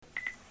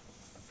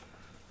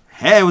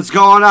Hey, what's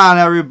going on,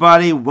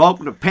 everybody?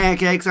 Welcome to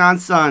Pancakes on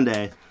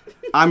Sunday.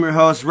 I'm your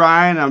host,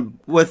 Ryan. I'm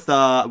with,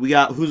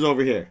 who's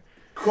over here?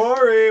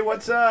 Corey,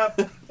 what's up?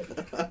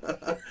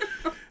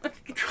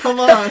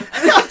 Come on.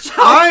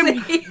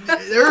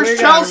 There's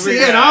Chelsea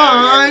and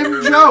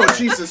I'm Joe.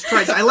 Jesus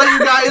Christ. I let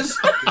you guys,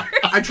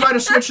 I try to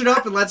switch it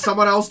up and let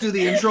someone else do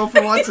the intro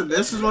for once, and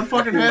this is what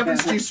fucking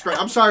happens. Jesus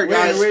Christ. I'm sorry,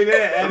 guys. We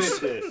didn't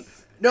edit this.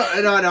 No,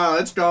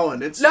 it's going.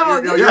 You're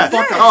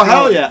fucked up. Oh,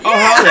 hell yeah.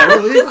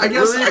 I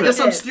guess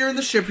I'm steering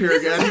the ship here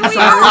again.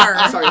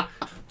 Sorry.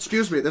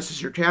 Excuse me, this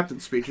is your captain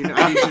speaking.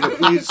 I need you to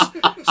please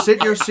sit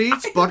in your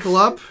seats, buckle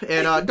up,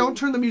 and don't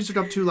turn the music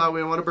up too loud.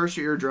 We don't want to burst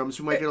your eardrums.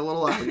 We might get a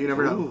little loud. You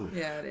never know.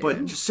 Yeah,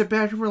 but just sit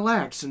back and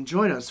relax and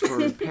join us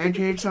for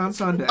Pancakes on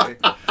Sunday.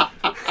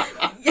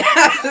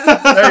 Yes.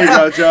 There you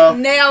go, Joe.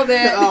 Nailed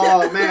it.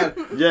 Oh, man.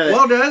 Yeah.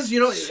 Well, guys, it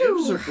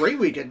was a great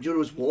weekend, dude. It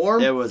was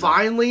warm. It was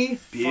finally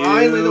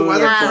the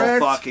weather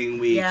correct. Fucking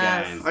weekend.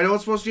 Yes. I know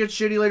it's supposed to get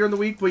shitty later in the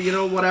week, but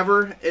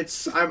whatever.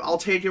 I'll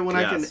take it when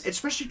I can, Yes.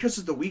 especially because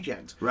it's the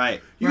weekend.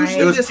 Right.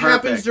 Usually It this was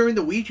happens perfect. during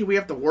the week and we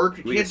have to work.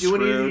 You can't do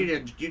anything.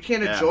 And you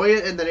can't enjoy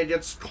it, and then it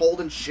gets cold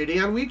and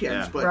shitty on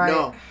weekends. Yeah. But Right.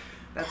 no,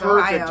 That's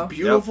perfect, Ohio.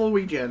 beautiful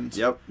weekend.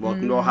 Yep.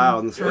 Welcome to Ohio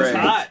in the It spring. was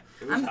hot.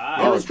 It was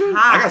hot. It was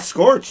hot. I got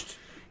scorched.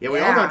 Yeah, we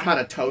all got kind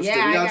of toasted.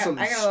 Yeah, we I got some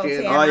got a little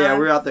skin. tan. Oh, yeah,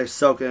 we're out there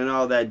soaking in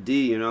all that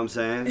D, you know what I'm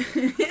saying?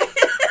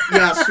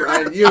 Yes,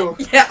 Ryan, you.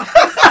 Yeah.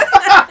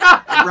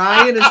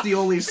 Ryan is the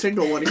only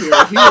single one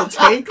here. He will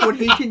take what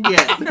he can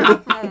get.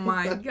 Oh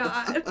my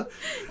god.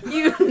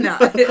 You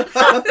nuts.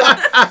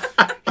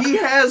 He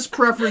has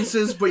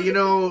preferences, but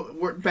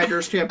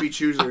beggars can't be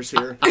choosers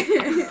here.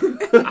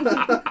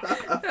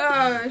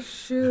 Oh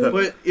shoot.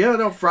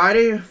 But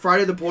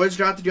Friday the boys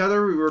got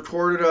together. We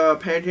recorded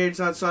Pancakes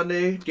on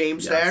Sunday, game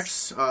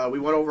stacks. We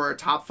went over our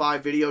top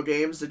 5 video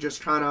games that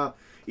just kind of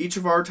each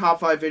of our top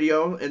 5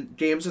 video and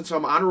games and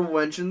some honorable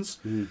mentions.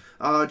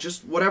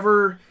 Just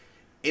whatever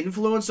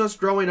influenced us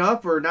growing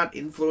up, or not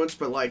influenced,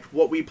 but like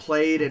what we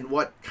played and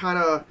what kind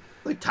of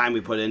Like time we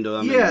put into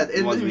them. yeah,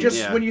 and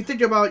just when you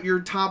think about your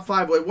top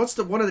 5, like what's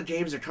one of the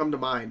games that come to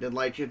mind? And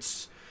like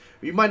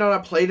you might not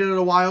have played it in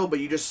a while, but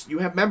you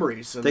have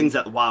memories and things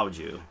that wowed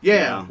you.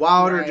 yeah,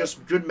 wowed or Right.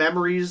 just good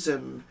memories.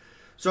 And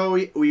so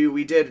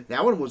we did.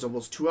 That one was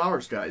almost 2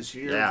 hours, guys.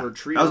 You're Yeah. for a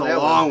treat That was on a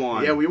long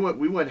one. Yeah, we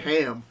went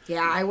ham.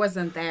 Yeah, I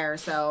wasn't there,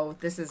 so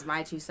this is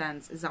my 2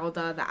 cents.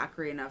 Zelda: The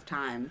Ocarina of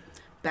Time.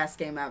 Best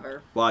game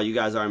ever. Wow, you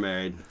guys are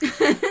married.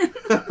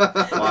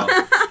 Wow.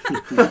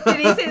 Did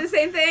he say the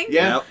same thing?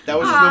 Yeah, Yep. that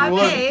was his Aw, number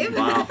one. babe.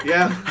 Wow.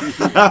 Yeah.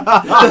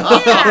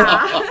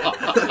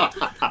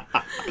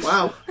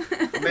 Wow,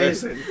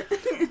 amazing.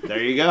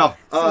 There you go.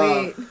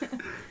 Sweet.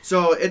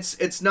 So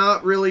it's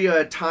not really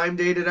a time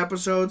dated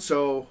episode,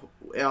 so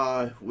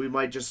we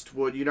might just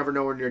you never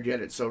know when you're gonna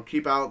get it. So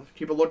keep a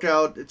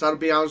lookout. It's out to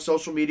be on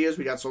social medias.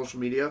 We got social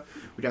media.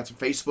 We got some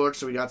Facebooks,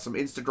 so we got some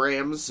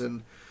Instagrams,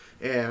 and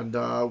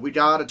we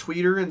got a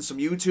Twitter and some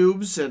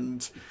YouTubes,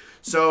 and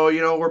so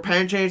we're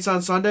Pancakes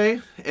on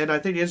Sunday, and I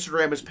think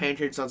Instagram is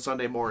Pancakes on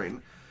Sunday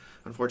morning.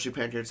 Unfortunately,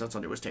 Pancakes on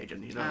Sunday was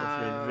taken.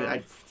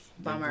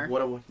 Bummer. Yeah.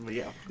 What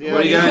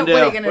are you gonna do?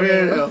 What are you gonna What are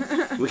you do?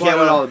 gonna do? We can't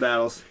win all the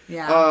battles.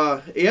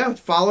 Yeah.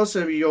 Follow us,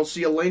 and you'll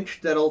see a link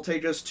that'll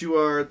take us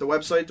to the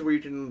website where you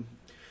can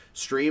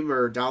stream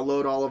or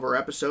download all of our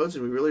episodes,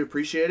 and we really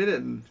appreciate it.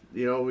 And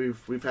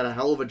we've had a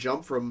hell of a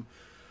jump from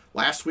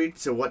last week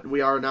to what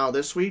we are now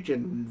this week,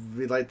 and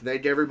we'd like to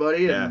thank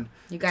everybody. Yeah. And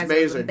You guys it's are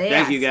amazing. the best.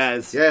 Thank you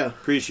guys. Yeah,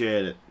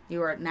 Appreciate it.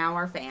 You are now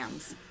our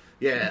fams.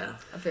 yeah.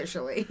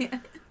 Officially.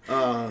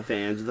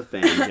 Fans of the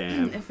Fan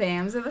Jam.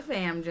 Fams of the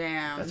Fam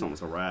Jam. That's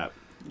almost a wrap.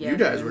 Yeah, You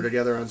guys it is. were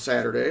together on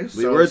Saturday. We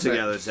so were it's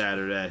together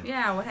Saturday.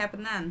 Yeah, what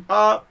happened then?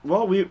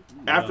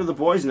 After the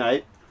boys'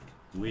 night,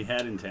 We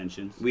had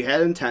intentions. we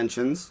had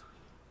intentions.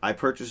 I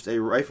purchased a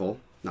rifle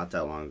not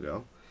that long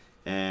ago,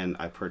 and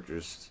I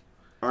purchased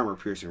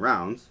armor-piercing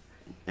rounds.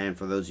 And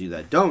for those of you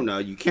that don't know,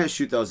 you can't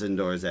shoot those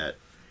indoors at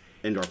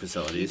indoor You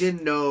facilities.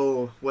 didn't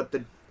know what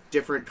the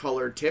different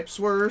colored tips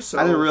were, so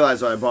I didn't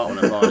realize what I bought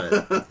when I bought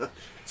it.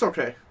 it's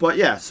okay. But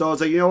yeah, so I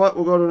was like, you know what?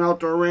 We'll go to an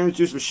outdoor range,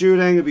 do some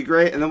shooting. It'd be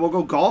great. And then we'll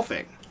go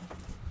golfing.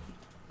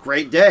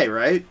 Great day,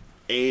 right?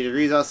 80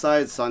 degrees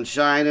outside, sun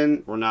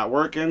shining. We're not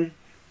working.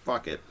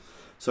 Fuck it.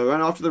 So we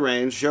went off to the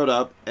range, showed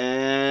up,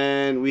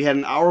 and we had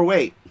an hour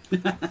wait.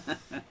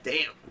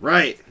 Damn.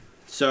 Right.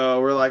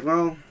 So we're like,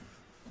 well,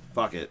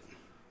 fuck it.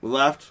 We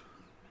left,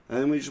 and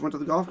then we just went to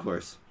the golf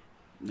course.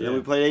 Yeah. Then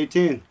we played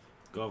 18.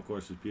 Golf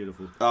course was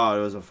beautiful. Oh,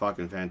 it was a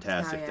fucking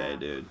fantastic Oh, yeah. day,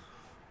 dude.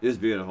 It was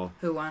beautiful.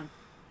 Who won?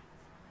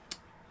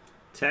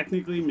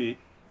 Technically me.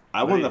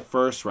 I won Right. the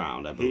first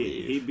round, I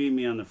believe. He beat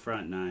me on the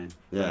front 9.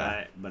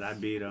 Yeah. But I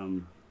beat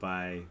him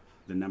by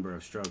the number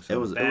of strokes. It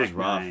on was the back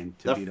rough. 9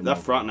 to beat him The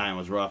overall. front 9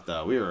 was rough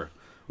though. We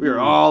were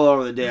all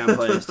over the damn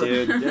place,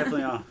 dude.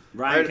 Definitely all.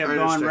 Ryan kept I going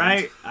understand.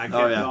 right. I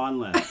kept yeah. going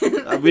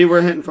left. We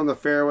were hitting from the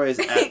fairways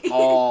at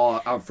all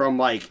from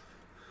like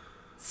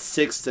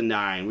 6 to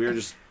 9. We were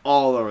just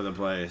all over the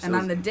place. And It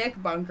on was- the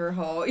dick bunker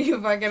hole,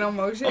 you fucking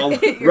almost Oh,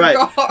 hit your right.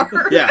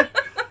 car. yeah,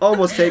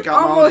 almost take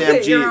out my own Almost damn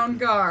hit your Jeep. own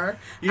car.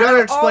 You gotta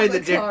Out of all explain the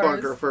dick cars.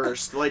 bunker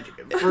first. Like,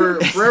 for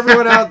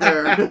everyone out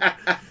there,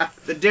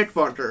 the dick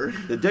bunker.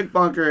 The dick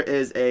bunker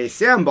is a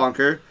sand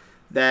bunker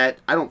that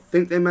I don't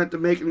think they meant to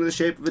make into the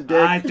shape of a dick.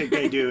 I think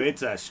they do.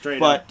 It's a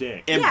straight But up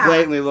dick. it Yeah.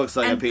 blatantly looks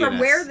like And a penis. from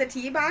where the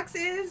tee box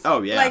is,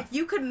 Oh, yeah. like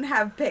you couldn't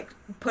have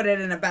put it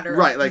in a better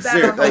Right, like, better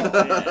seriously, hole.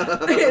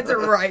 Yeah. It's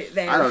right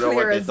there. I don't know what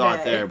clear they as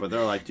thought day. there, but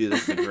they're like, dude,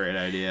 this is a great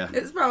idea.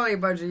 It's probably a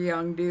bunch of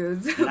young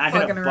dudes And I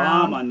hit fucking a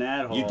around. bomb on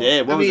that hole. You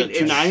did. What I was mean, it? it's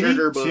 290.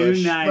 Sugar Bush.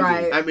 290.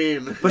 Right. I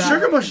mean, But Yeah.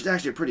 Sugar Bush is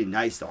actually pretty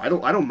nice, though. I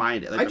don't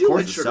mind it. Like I the do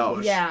course like Sugar itself,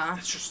 Bush. Yeah.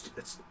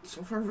 It's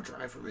so far of a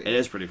drive for me. it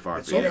is pretty far.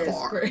 It's for so you. It is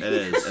far. great. It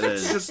is. It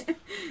It's is. just It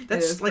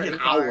that's is like an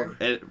pretty far. hour.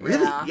 It,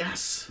 really? Yeah.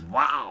 Yes.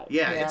 Wow.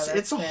 Yeah, Yeah, it's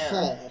that's a fair.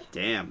 haul.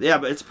 Damn. Yeah,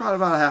 but it's probably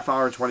about a half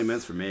hour, 20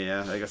 minutes for me.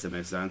 Yeah, I guess it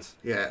makes sense.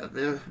 Yeah.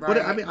 But Right.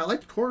 I mean, I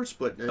like the course,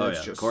 but Oh it's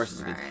yeah, just of course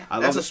it's good. Right. I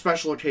That's love a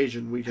special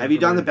occasion. Have you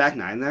done the back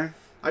nine there?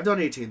 I've done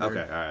 18 there.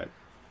 Okay, all right.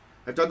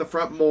 I've done the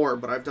front more,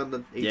 but I've done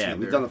the 18 Yeah, there.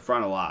 we've done the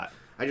front a lot.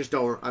 I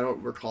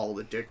don't recall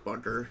the dick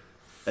bunker.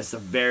 That's the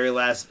very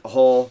last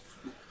hole.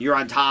 You're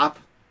on top.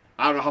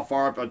 I don't know how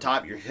far up on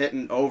top you're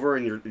hitting over,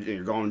 and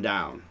you're going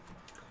down.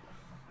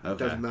 Okay,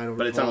 Doesn't matter.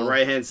 but it's on the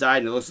right hand side,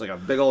 and it looks like a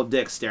big old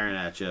dick staring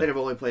at you. I think I've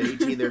only played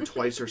 18 there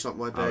twice or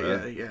something like Oh, that.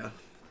 really? Yeah.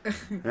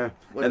 Yeah.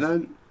 What And is-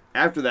 then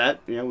after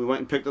that, we went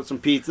and picked up some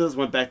pizzas,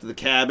 went back to the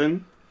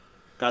cabin,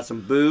 got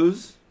some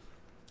booze.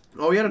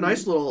 Oh, we had a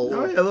nice little,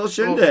 Oh, yeah, a little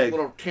shindig.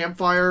 little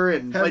campfire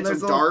and Had played a some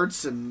nice little-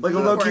 darts and Like a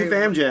uh, low key Corey-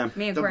 fam jam.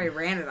 Me and The- Corey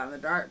ran it on the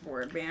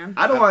dartboard, man.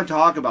 I don't want to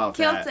talk about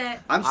Killed that. it.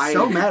 I'm I-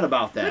 so mad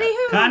about that.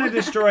 Hooty-hoo. Kind of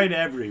destroyed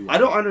everyone. I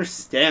don't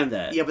understand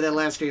that. Yeah, but that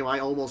last game, I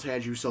almost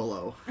had you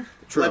solo.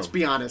 True. Let's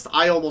be honest.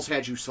 I almost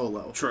had you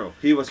solo. True.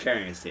 He was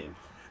carrying his team.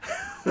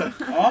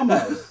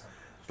 Almost.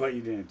 But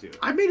you didn't do it.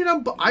 I made it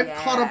on. I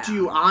caught up to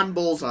you on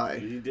bullseye.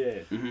 You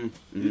did. Mm-hmm.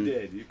 You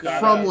did. You caught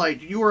From up.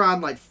 like you were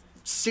on like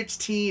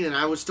 16 and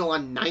I was still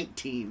on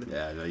 19.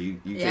 Yeah, no, you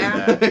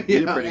Yeah. came back. You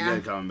did Yeah. pretty Yeah.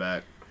 good coming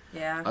back.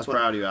 Yeah. I was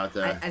proud of you out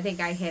there. I think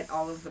I hit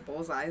all of the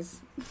bullseyes.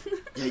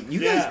 Yeah, you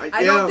Yeah. guys.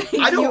 I don't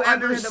think I don't you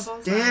ever hit a bullseye.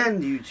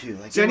 understand you two.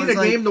 Like, See, I it need was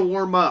a game to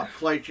warm up.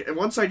 Like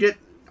once I get,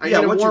 I yeah,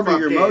 need a once you warm up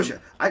figure game. motion,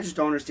 I just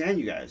don't understand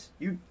you guys.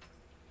 You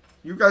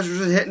guys are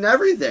just hitting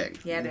everything.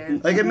 Yeah,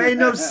 dude. Like it made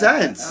no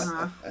sense.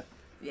 Uh-huh.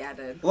 Yeah,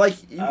 dude. Like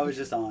I was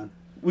just on.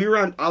 we were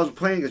on. I was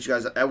playing against you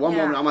guys. At one Yeah.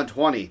 moment, I'm on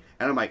 20,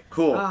 and I'm like,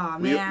 cool. Aw,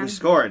 we man.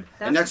 scored.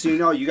 That's- And next thing you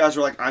know, you guys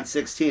were like on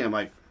 16. I'm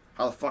like,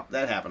 how the fuck did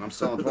that happen? I'm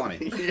still on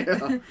 20.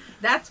 Yeah.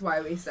 That's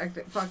why we sucked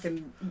at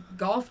fucking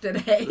golf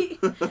today.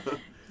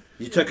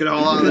 You took it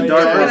all on the Took it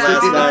dartboard all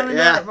last on night. the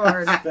Yeah.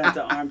 dartboard. Spent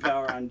the arm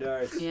power on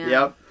darts. Yeah.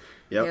 Yep.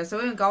 Yeah, so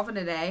we went golfing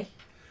today.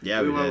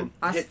 Yeah, we did. went,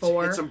 Us hit,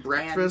 four hit some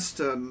breakfast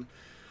and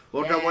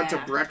Logan went to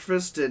Yeah.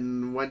 breakfast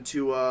and went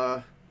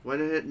to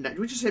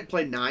we just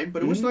played 9,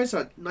 but it was Mhm. nice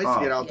to Oh,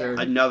 get out there.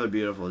 Another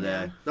beautiful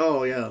day.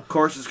 Oh yeah. Of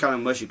course, it's kind of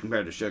mushy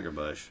compared to Sugar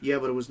Bush, Yeah,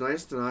 but it was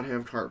nice to not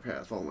have cart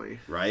path only.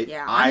 right?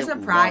 Yeah, I I'm love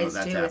surprised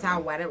that too that's with how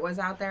happening. wet it was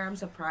out there. I'm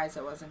surprised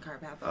it wasn't car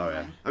path Oh, only.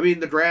 yeah. I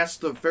mean, the grass,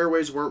 the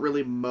fairways weren't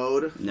really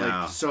mowed. No.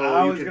 Like, so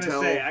I you was could gonna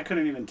tell. say I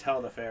couldn't even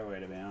tell the fairway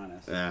to be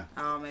honest. Yeah,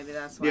 Oh, maybe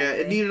that's why. Yeah,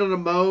 it needed a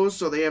mow,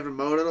 so they haven't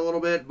mowed it a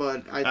little bit,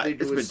 but I think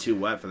it's it was. been too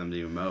wet for them to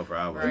even mow,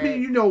 probably. I Right.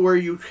 mean, you know where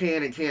you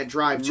can and can't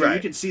drive to. Right. You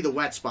can see the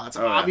wet spots.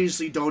 Oh, yeah.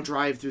 Obviously, don't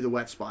drive through the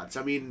wet spots.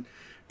 I mean,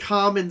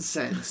 common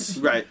sense.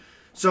 Right.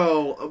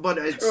 So, but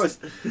it's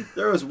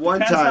There was one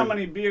Depends how time.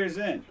 many beers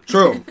in.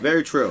 True.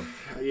 Very true.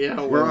 yeah,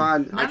 We're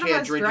on. I None can't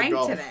of us drink and drank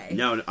golf. today.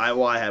 No,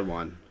 I had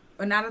one.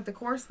 But not at the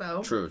course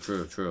though. True.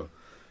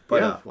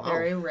 But Yeah, wow.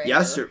 Very rare.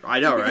 yesterday, I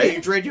know, Hey, you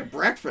right? drank at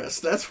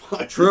breakfast. That's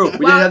why. True.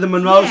 We Well, did have the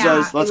mimosas.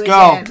 yeah, Let's we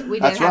go. did. We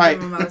did That's have right.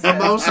 the mimosas.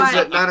 Mimosas But,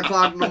 at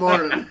 9:00 in the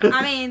morning.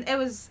 I mean, it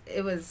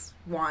was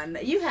one.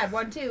 You had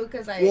one too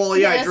because I. Well,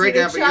 yeah, I asked drank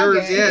you to after chug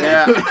yours. it.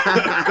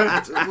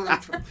 Yeah.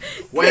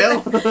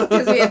 Well,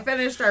 Because we had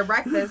finished our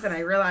breakfast and I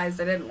realized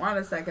I didn't want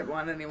a second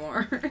one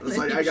anymore. it's Then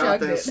like you I got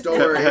chugged this it.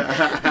 story. Give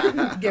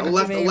I it to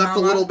left me, a Mama.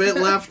 little bit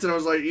left, and I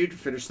was like, "You can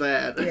finish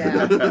that."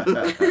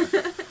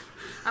 Yeah.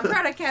 I'm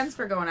proud of Ken's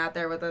for going out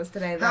there with us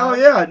today, though. Hell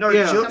yeah! No,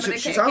 Yeah. Somebody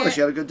she kick sounded like it.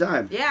 she had a good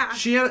time. Yeah.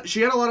 She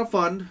had a lot of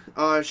fun.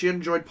 She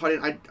enjoyed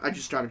putting. I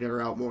just gotta get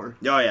her out more.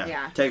 Oh yeah.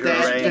 Yeah. Take her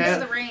That- range. Get that-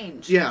 to the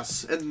range.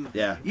 Yes, and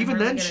Yeah. even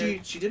Really then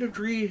get she did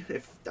agree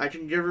if I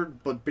can give her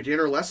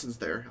beginner lessons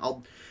there.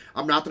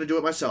 I'm not gonna do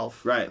it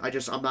myself. Right.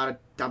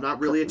 I'm not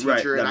really a teacher,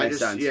 Right, that and I makes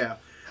just sense. yeah.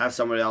 Have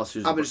somebody else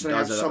who's I'm just gonna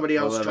have does it somebody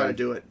for a else try to living.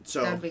 do it.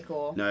 So That'd be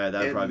cool. No, yeah,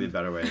 that'd And- probably be a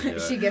better way to do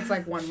it. She gets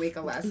like 1 week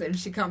of lesson.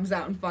 She comes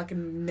out and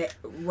fucking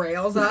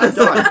rails I'm us.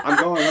 done.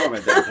 I'm going home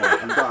at that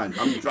point.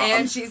 I'm done.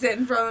 And she's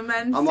hitting from the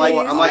men's I'm like-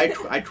 tees. I'm like-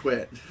 I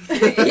quit.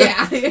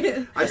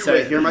 yeah. I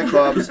said, here are my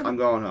clubs. I'm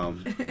going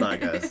home. Bye,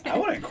 guys. I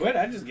wouldn't quit.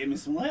 I'd just give me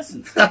some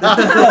lessons.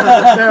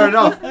 Fair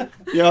enough.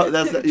 You know,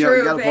 that's you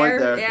True, got a fair. point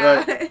there. Yeah.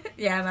 Right.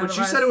 Yeah. None But of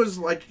she us. said it was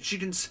like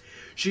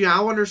she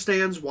now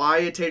understands why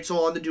it takes so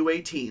long to do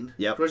 18.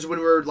 Yep. Because when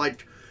we were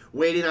like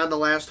waiting on the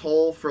last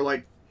hole for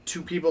like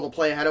 2 people to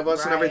play ahead of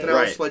us and Right. everything else,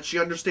 Right. like she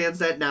understands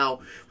that now.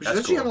 She That's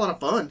said she had a cool. lot of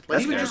fun. Like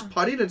That's even good. just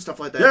putting and stuff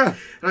like that. Yeah.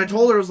 And I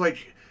told her, I was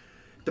like,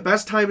 The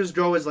best time to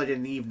go is like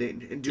in the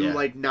evening and do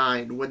like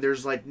 9 when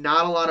there's like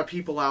not a lot of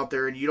people out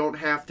there and you don't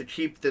have to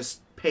keep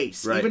this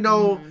pace. Right. Even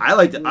though I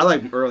like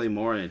early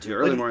morning too.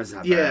 Early morning's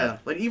not bad.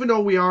 like even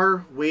though we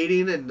are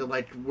waiting and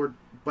like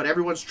but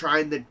everyone's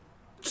trying to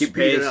Keep speed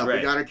pace, it up.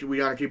 right. We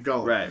gotta keep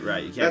going. Right.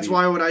 You can't That's be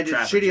why when I did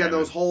traffic shitty on jamming.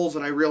 those holes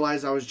and I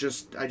realized I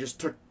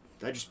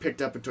just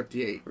picked up and took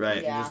the 8.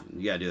 Right. Yeah.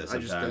 You gotta do that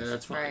sometimes.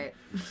 That's fine. Right.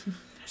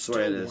 That's the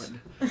way it is.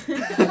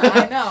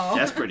 I know.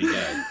 That's pretty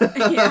good.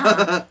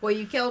 Yeah. Well,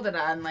 you killed it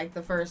on like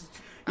the first.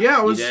 Yeah,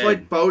 it was did.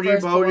 like Bodie,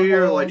 First four or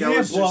holes. like You I didn't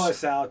was blow just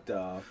us out,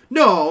 though.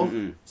 no,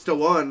 Mm-mm. still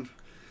won.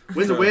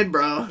 Win's a win,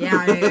 bro.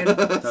 Yeah, dude.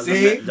 Doesn't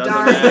See? doesn't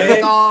Darts,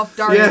 matter. golf,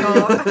 darts, Yeah.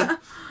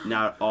 golf.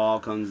 Now it all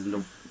comes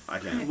into. I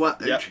can't.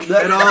 What? Yep.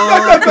 It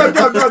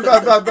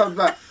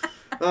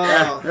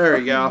all. There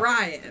we go.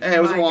 Ryan. Hey,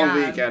 it was a my long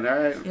God. weekend. All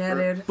right. Yeah,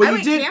 dude. But I you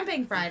went did-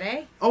 camping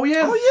Friday. Oh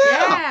yeah.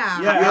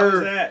 Yeah. Yeah, how was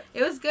You're- that?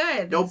 It was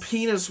good. No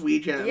penis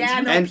weekend. Yeah,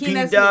 no NPW.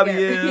 penis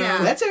weekend. Yeah.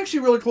 That's actually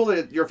really cool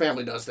that your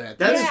family does that.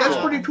 That's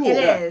Yeah, pretty cool. It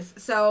is.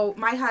 So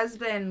my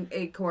husband,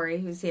 Corey,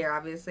 who's here,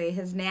 obviously,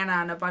 his Nana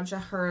and a bunch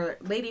of her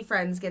lady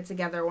friends get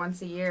together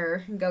once a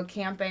year and go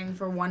camping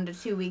for 1 to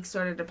 2 weeks,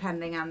 sort of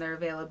depending on their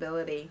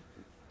availability.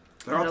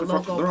 They're At out a there for,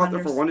 local they're out there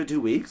for Hunters. 1 to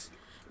 2 weeks.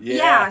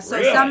 Yeah,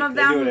 so some of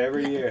They them do it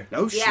every year.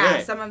 No Yeah,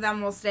 shit. some of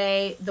them will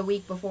stay the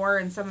week before,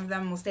 and some of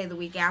them will stay the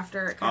week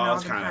after. It kind Oh, of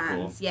that's all kind of cool.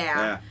 depends.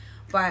 Yeah.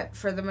 But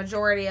for the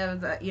majority of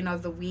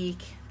the week,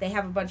 they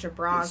have a bunch of It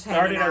bras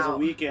started hanging as a out.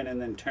 weekend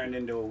and then turned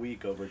into a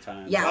week over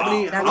time. Yeah, How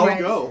many? that's How right.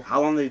 go? How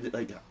long they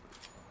like?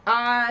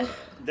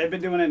 They've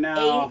been doing it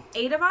now.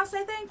 Eight of us,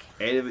 I think.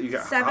 8 of you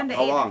got 7 to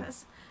how 8 long of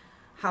us.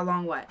 How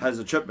long? What? has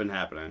the trip been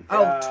happening?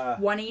 Oh,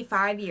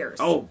 25 years.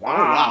 Oh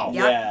wow.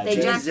 Yep. Yeah, They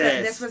just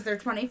Jesus. this was their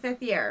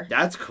 25th year.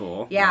 That's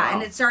cool. Yeah, Wow.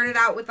 and it started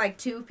out with like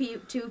two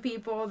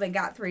people, then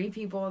got 3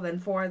 people, then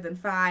 4, then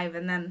 5,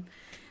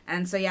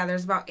 and so yeah,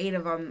 there's about 8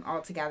 of them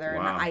all together,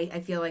 Wow. and I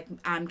feel like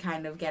I'm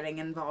kind of getting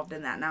involved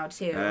in that now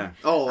too. Yeah.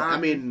 Oh, I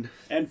mean,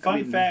 And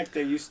fun fact,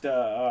 they used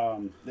to,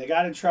 they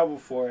got in trouble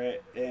for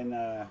it in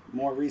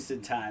more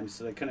recent times,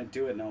 so they couldn't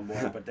do it no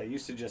more. But they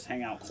used to just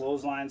hang out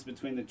clotheslines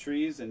between the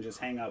trees and just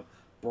hang out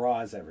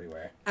bras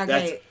everywhere. Okay,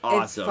 That's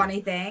awesome. It's a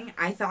funny thing.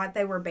 I thought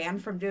they were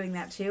banned from doing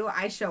that too.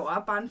 I show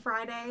up on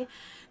Friday.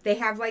 They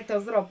have like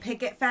those little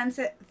picket fence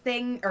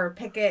thing or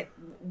picket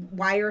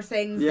wire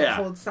things Yeah. that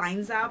hold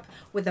signs up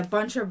with a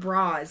bunch of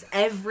bras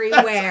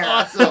everywhere.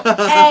 Awesome.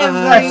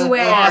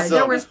 Everywhere. That's awesome.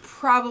 There was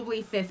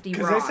probably 50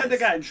 Because bras. they said they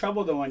got in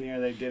trouble the one year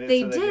they did it.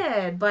 They so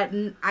did, but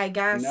I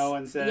guess No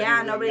one said yeah,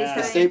 anything nobody back.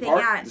 The said state anything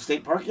park. yet. The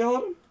state park yelled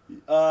at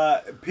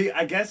him.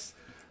 I guess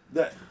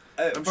the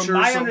from sure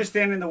my some-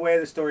 understanding, the way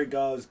the story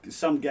goes,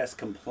 some guests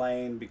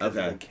complain because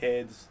Okay. of the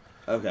kids,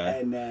 Okay.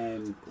 and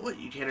then what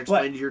you can't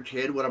explain to your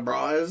kid what a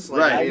bra is? Like,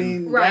 Right. I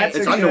mean, Right. that's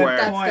It's a underwear. good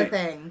That's point. the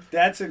thing.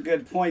 That's a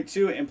good point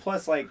too, and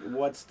plus, like,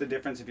 what's the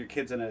difference if your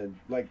kid's in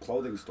a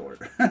clothing store?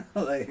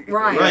 Like,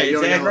 Right. Right. you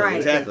don't Exactly. know. Right.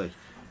 Exactly.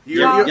 You-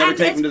 You Well, ever and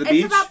take them to the it's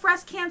beach? about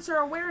breast cancer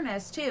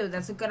awareness too.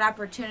 That's a good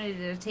opportunity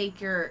to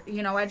take your,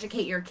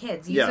 educate your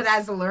kids. Use Yes. it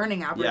as a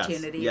learning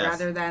opportunity Yes.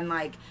 rather than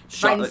like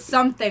Shut find it.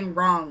 something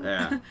wrong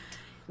Yeah.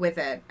 with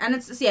it. And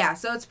it's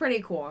so it's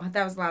pretty cool.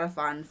 That was a lot of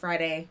fun.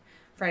 Friday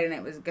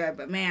night was good,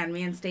 but man,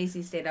 me and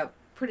Stacy stayed up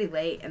pretty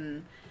late,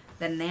 and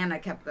then Nana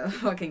kept the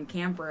fucking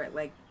camper at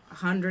like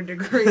 100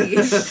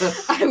 degrees.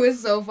 I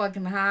was so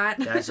fucking hot.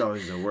 That's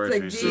always the worst.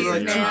 Like, when you So see geez,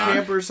 like it. two man.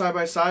 campers side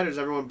by side, or does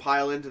everyone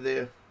pile into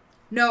the?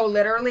 No,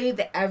 literally,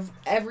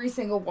 every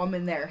single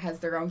woman there has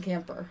their own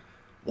camper.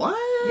 What?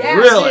 Yeah,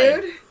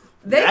 Really? dude.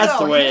 They That's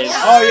go the way.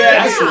 ham. Oh yeah,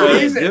 That's the way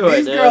these, to do it,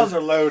 these dude. girls are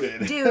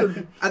loaded.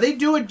 Dude, Are they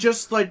doing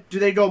just like? Do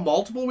they go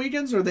multiple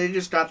weekends, or they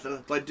just got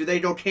the like? Do they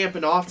go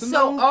camping often?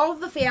 so though? all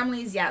the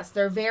families, yes,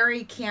 they're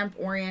very camp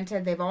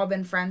oriented. They've all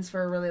been friends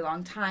for a really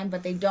long time,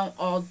 but they don't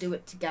all do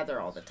it together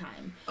all the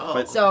time. Oh.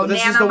 But- So this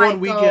is Nana the might one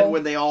weekend go-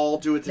 when they all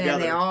do it Then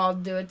together. they all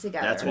do it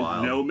together. That's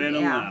wild. No men Yeah.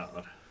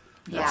 allowed.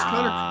 That's Yeah.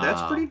 kind of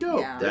that's pretty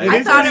dope. Yeah. That It I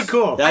is thought pretty it-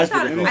 cool. That's I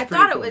thought, pretty cool. I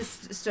thought it Pretty was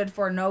stood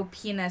for no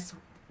penis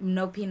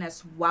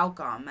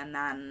welcome, and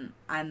then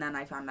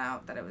I found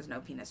out that it was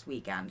no penis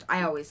weekend.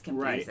 I always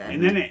confuse Right, it.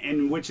 and then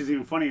and which is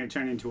even funnier, it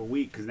turned into a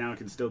week because now it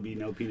can still be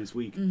no penis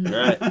week.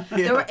 Right.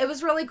 It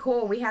was really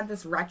cool. We had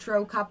this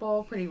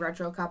pretty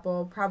retro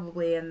couple,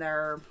 probably in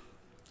their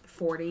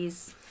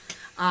 40s,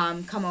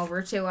 come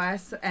over to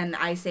us. And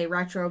I say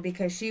retro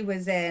because she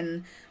was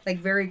in like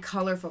very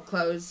colorful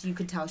clothes. You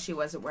could tell she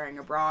wasn't wearing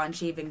a bra, and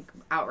she even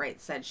outright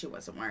said she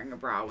wasn't wearing a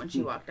bra when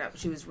she walked up.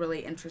 She was really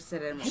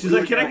interested in what She's we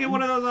like, were "Can I doing." get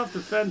one of those off the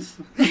fence?"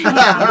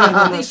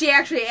 Yeah. She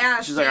actually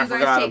asked, She's "Do like, you "I guys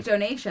forgot take 'em."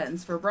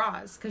 donations for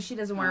bras?" Because she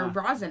doesn't wear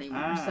bras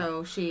anymore.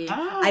 So she,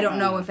 Ah. I don't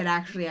know if it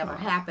actually ever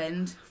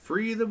happened.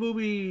 Free the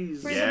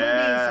boobies. Free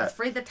Yeah. the movies,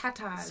 free the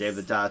tatas. Save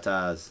the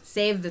tatas.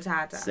 Save the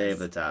tatas. Save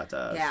the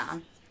tatas. Yeah.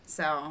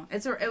 So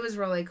it was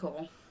really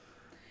cool.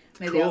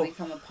 Maybe Cool. I'll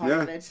become a part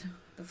of it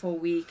the full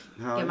week.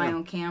 Hell Get my yeah.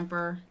 own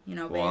camper. You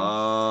know, babe.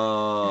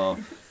 Whoa,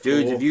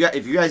 dude! Cool.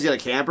 If you guys get a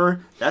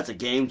camper, that's a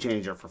game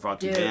changer for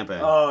fucking Dude. camping.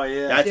 Oh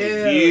yeah. That's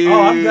Dude. a huge.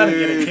 Oh, I'm gonna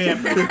get a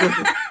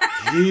camper.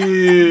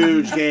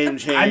 Huge game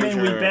changer. I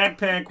mean, we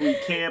backpack, we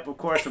camp. Of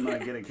course, I'm gonna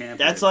get a camper.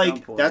 That's at some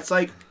like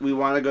point. we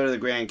want to go to the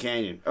Grand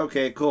Canyon.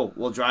 Okay, cool.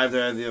 We'll drive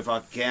there in the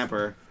fucking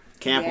camper,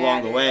 camp Yeah,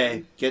 along the dude.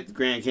 way, get the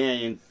Grand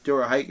Canyon, do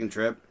our hiking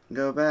trip, and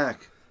go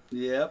back.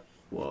 Yep.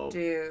 Whoa.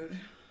 Dude,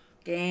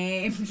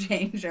 game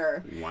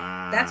changer.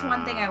 Wow. That's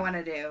one thing I want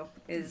to do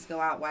is go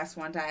out west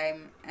one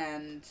time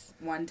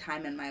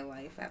in my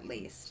life at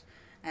least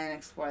and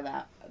explore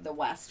the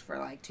west for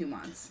like 2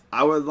 months.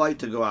 I would like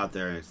to go out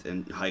there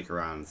and hike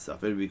around and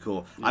stuff. It'd be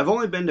cool. I've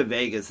only been to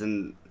Vegas,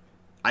 and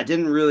I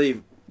didn't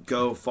really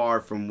go far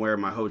from where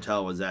my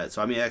hotel was at.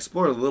 So I mean, I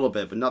explored a little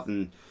bit, but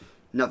nothing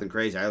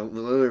crazy. I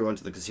literally went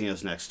to the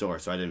casinos next door,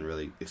 so I didn't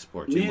really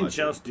explore too much. Me and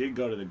Chelsea did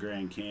go to the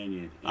Grand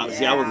Canyon.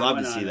 See, I would love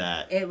to Went see on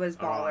that. It was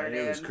baller, it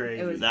dude. was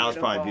crazy. That was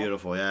probably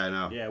beautiful. Yeah, I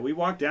know. Yeah, we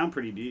walked down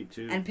pretty deep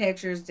too. And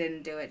pictures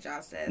didn't do it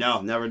justice.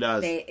 No, never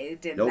does.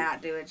 It did Nope.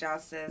 not do it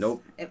justice.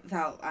 Nope. It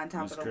felt on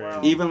top That's of the crazy.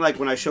 world. Even like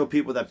when I show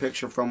people that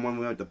picture from when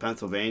we went to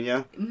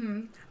Pennsylvania,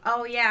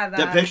 Oh yeah,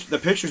 the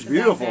picture's the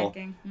beautiful,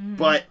 backpacking. Mhm.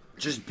 but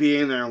just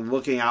being there and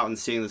looking out and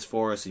seeing this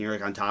forest, and you're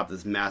like on top of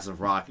this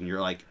massive rock, and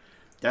you're like,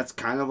 that's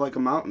kind of like a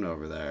mountain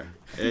over there.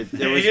 It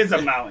is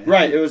a mountain.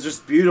 Right, it was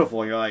just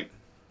beautiful. You're like,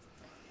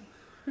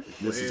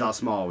 this is how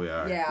small we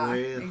are. Yeah,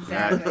 Yeah.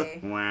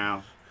 exactly.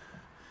 Wow.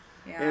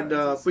 Yeah, And it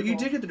was but you cool.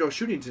 did get to go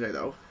shooting today,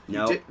 though.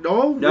 No. You did,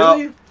 no, No.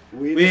 really?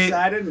 We We-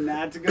 decided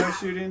not to go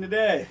shooting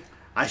today.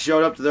 I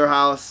showed up to their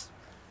house.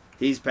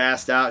 He's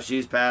passed out.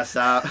 She's passed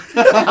out.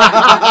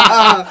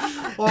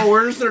 Oh,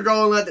 we're just gonna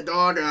go and let the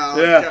dog out.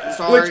 Yeah.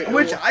 Sorry.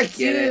 Which I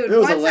get it. Dude, It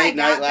was a once I late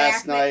night got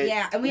last back, night.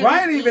 Yeah, and we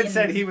Ryan were even eating.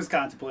 said he was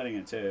contemplating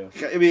it too.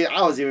 I mean,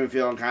 I was even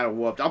feeling kind of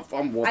whooped.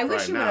 I'm whooped I wish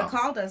right you would now. have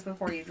called us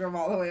before you drove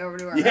all the way over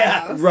to our Yeah,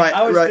 house. Right.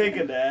 I was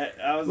thinking that.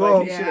 I was Well,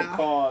 like, you should Yeah. have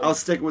called. I was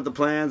sticking with the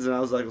plans, and I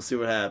was like, we'll see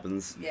what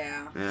happens.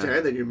 Yeah. Yeah. Yeah,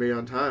 then you'd be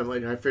on time.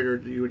 Like I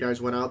figured you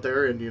guys went out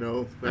there and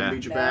I'd Yeah.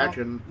 meet you No, back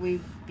and we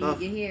beat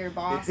you here,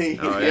 boss.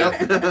 Oh,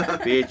 yeah.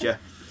 Beat ya.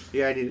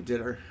 yeah, I needed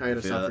dinner. I had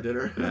to Feel stop it. for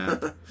dinner.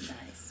 Yeah.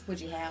 Nice.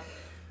 What'd you have?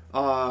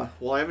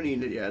 Well, I haven't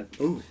eaten it yet.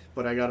 Ooh.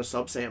 But I got a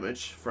sub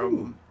sandwich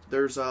from.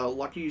 There's a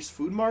Lucky's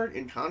Food Mart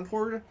in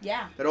Concord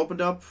Yeah. that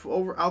opened up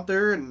over out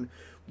there, and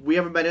we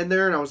haven't been in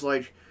there. And I was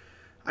like,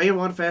 I didn't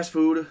want fast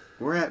food.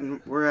 We're at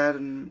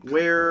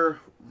Where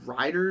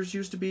Riders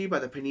used to be by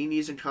the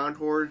Paninis in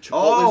Concord.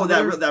 Oh, Chipotle's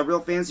there. that real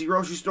fancy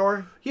grocery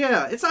store?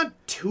 Yeah, it's not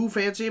too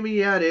fancy. I mean,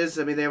 yeah, it is.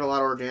 I mean, they have a lot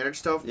of organic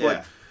stuff, Yeah.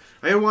 but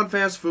I didn't want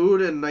fast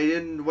food, and I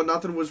didn't. Well,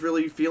 nothing was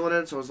really feeling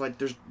it. So I was like,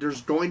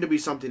 "There's going to be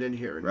something in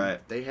here." And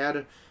Right. They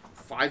had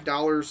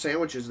 $5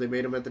 sandwiches. They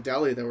made them at the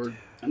deli. They were.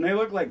 and they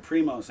look like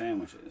primo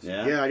sandwiches.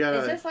 Yeah. Yeah, I got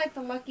Is a. this like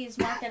the Lucky's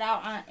Market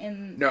out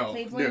in No,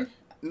 Cleveland?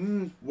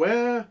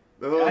 Where?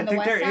 I On the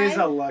think there west is side?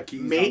 a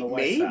Lucky's on the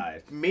west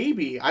side.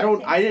 Maybe. I think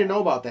didn't so.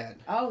 know about that.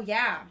 Oh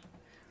yeah.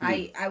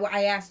 I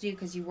asked you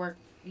because you work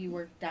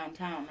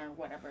downtown or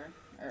whatever.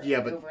 Or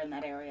Yeah, but- over in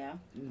that area.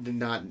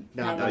 Not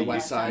No, on no, the you-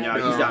 west side. No,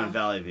 he's down in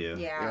Valley View.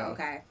 Yeah. Yeah.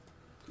 Okay.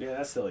 Yeah,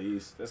 that's still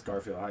east. That's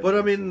Garfield High. But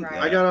I mean,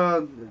 Right. I got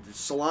a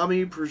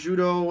salami,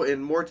 prosciutto,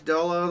 and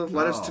mortadella,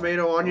 lettuce, Oh.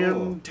 tomato, onion,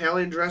 Oh.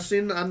 Italian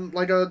dressing on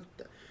like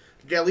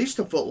at least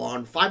a foot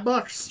long,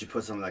 $5. Did you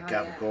put some of that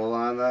Oh, capicola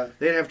on that?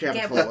 They didn't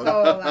have capicola. You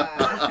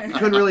Capicola.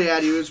 couldn't really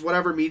add use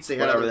whatever meats they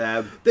had. Whatever they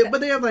have.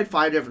 But they have like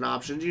 5 different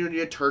options. You can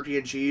get turkey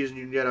and cheese, and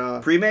you can get a.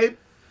 Pre-made?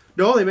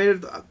 No, they made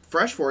it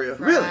fresh for you.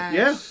 Really?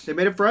 Yeah, they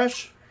made it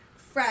fresh.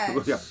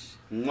 Fresh. Yeah.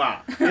 Mwah.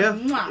 Yeah,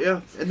 Mwah.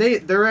 yeah. And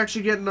they're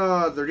actually getting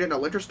they're getting a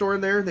liquor store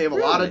in there. They have a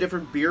lot Really? of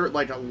different beer,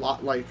 like a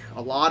lot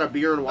of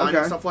beer and wine and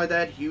Okay. stuff like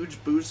that.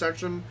 Huge booze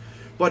section,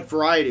 but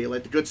variety,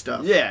 like the good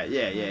stuff. Yeah.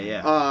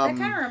 That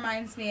kind of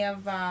reminds me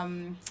of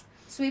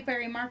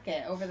Sweetberry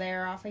Market over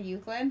there off of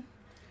Euclid.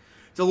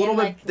 It's a little in,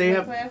 bit. like, They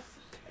have. Woodcliff.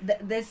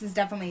 This is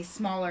definitely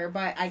smaller,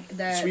 but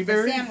the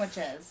Sweetberry?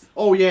 sandwiches.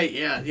 Oh yeah.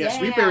 Yeah.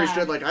 Sweetberry's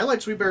good. Like I like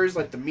Sweetberry's.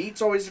 Like the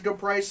meat's always a good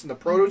price, and the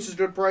produce is a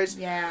good price.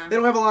 Yeah. They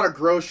don't have a lot of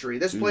grocery.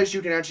 This place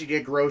you can actually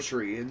get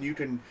grocery, and you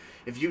can,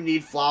 if you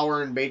need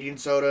flour and baking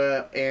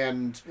soda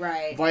and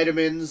Right.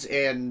 vitamins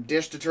and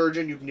dish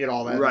detergent, you can get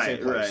all that. Right, at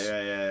the same right, place.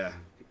 yeah.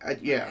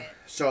 Yeah.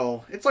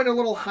 So it's like a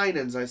little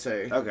Heinen's, I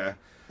say. Okay.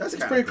 That's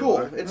It's kinda pretty cool.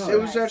 huh? It was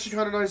Nice. actually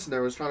kind of nice in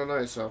there. It was kind of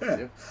nice. So Yeah.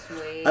 yeah.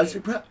 Sweet. I'm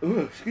surprised.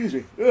 Excuse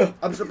me.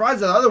 I'm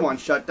surprised the other one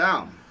shut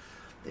down.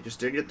 They just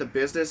didn't get the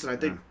business, and I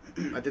think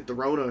the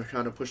Rona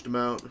kind of pushed them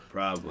out.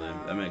 Probably.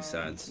 That makes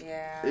sense.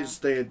 Yeah.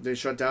 They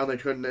shut down. They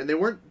couldn't, and they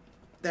weren't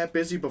that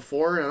busy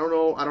before. And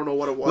I don't know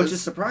what it was. Which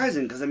is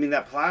surprising because I mean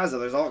that plaza.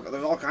 There's all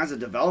kinds of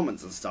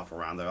developments and stuff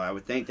around there. I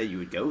would think that you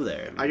would go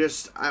there.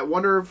 I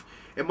wonder if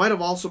it might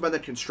have also been the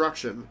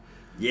construction.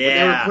 Yeah. When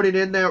they were putting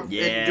in that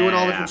and doing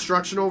all the Yeah.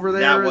 construction over there.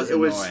 That was it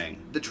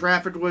annoying. The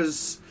traffic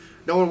was.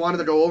 No one wanted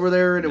to go over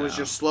there, and it was No.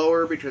 just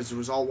slower because it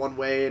was all one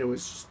way, and it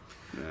was.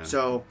 Yeah.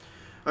 So,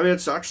 I mean, it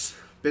sucks.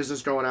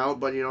 Business going out,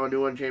 but a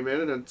new one came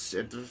in, and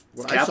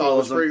what I saw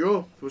was capitalism. pretty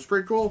cool. It was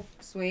pretty cool.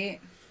 Sweet.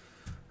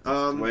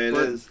 the way it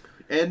but- is.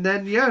 And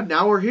then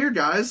now we're here,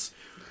 guys,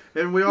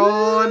 and we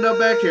all end up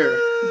back here.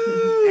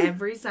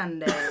 Every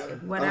Sunday.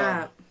 What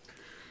up?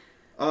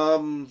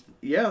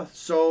 Yeah,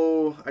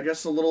 so I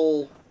guess a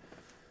little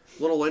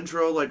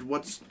intro, like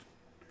what's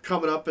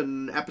coming up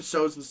in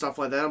episodes and stuff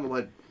like that. I'm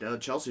gonna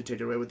let Chelsea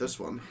take it away with this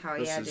one. Hell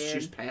yeah, dude.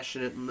 She's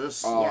passionate in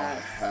this. Oh,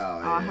 Yes.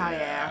 hell Oh, yeah. hell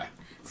yeah.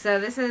 So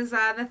this is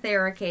the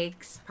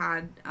Pancakes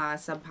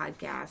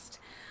sub-podcast.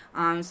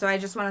 So I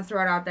just want to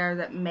throw it out there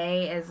that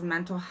May is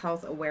Mental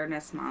Health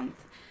Awareness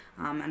Month.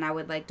 And I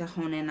would like to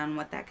hone in on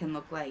what that can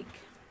look like.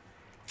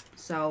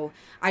 So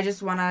I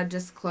just want to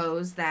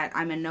disclose that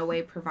I'm in no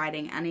way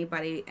providing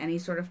anybody any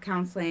sort of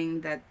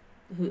counseling, that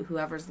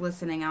whoever's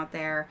listening out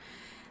there.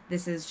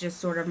 This is just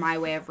sort of my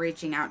way of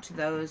reaching out to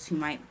those who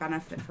might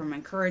benefit from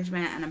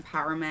encouragement and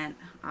empowerment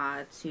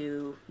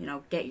to,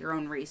 get your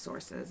own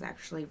resources,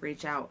 actually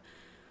reach out.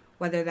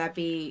 Whether that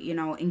be,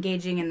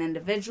 engaging in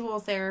individual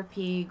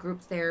therapy,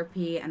 group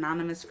therapy,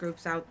 anonymous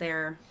groups out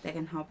there that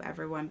can help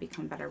everyone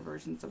become better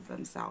versions of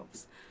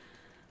themselves.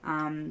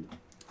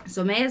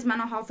 So May is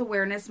Mental Health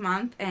Awareness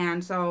Month,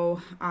 and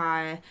so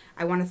I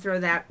want to throw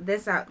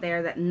this out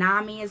there, that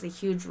NAMI is a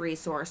huge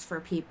resource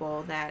for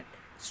people that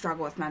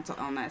struggle with mental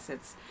illness.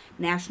 It's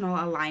National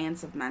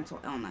Alliance of Mental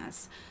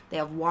Illness. They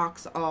have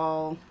walks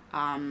all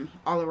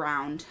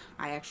around.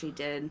 I actually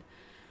did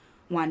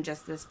one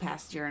just this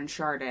past year in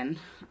Chardon,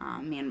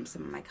 me and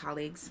some of my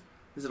colleagues.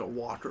 Is it a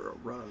walk or a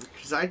run?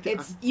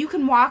 You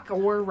can walk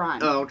or run.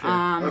 Oh, okay.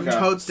 Okay.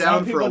 Totes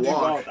down for a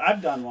walk.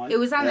 I've done one. It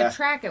was on the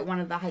track at one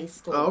of the high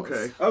schools. Oh,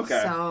 okay.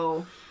 Okay.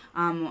 So,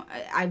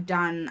 I've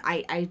done.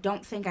 I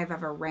don't think I've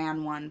ever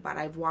ran one, but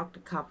I've walked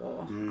a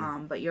couple.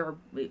 But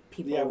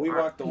people. Yeah, we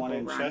walked the people one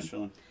in run.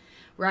 Chesterland.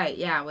 Right.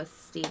 Yeah, with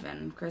Steve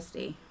and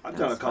Christy. I've That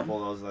done a was couple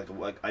fun. of those.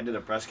 Like I did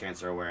a breast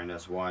cancer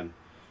awareness one.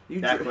 You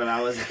Back dri- when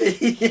I was,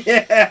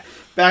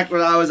 back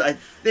when I was, I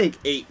think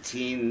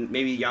 18,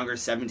 maybe younger,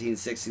 17,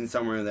 16,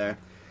 somewhere in there.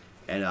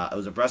 And it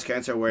was a breast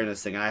cancer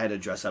awareness thing. I had to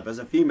dress up as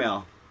a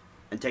female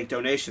and take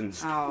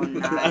donations. Oh,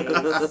 nice.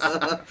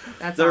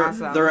 That's There,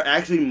 awesome. there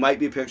actually might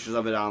be pictures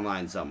of it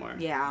online somewhere.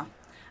 Yeah,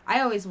 I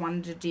always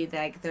wanted to do that.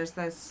 Like, there's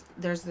this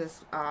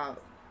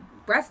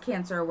breast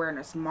cancer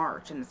awareness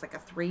march, and it's like a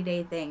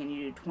 3-day thing, and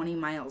you do 20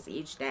 miles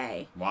each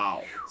day.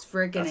 Wow. It's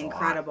freaking That's a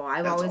incredible. lot.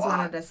 I've That's a always lot.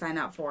 wanted to sign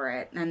up for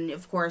it. And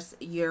of course,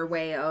 your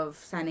way of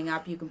signing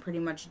up, you can pretty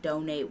much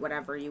donate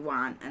whatever you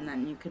want, and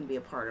then you can be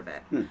a part of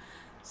it.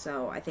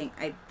 So I think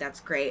that's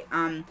great.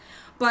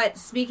 But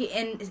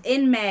speaking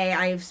in May,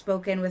 I've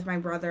spoken with my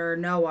brother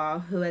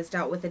Noah, who has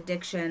dealt with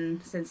addiction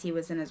since he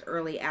was in his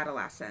early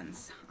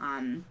adolescence.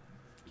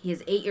 He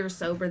is 8 years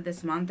sober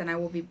this month, and I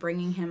will be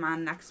bringing him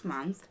on next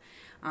month.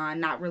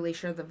 Not really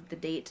sure the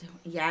date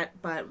yet,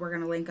 but we're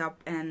going to link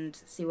up and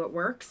see what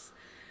works.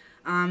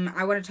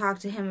 I want to talk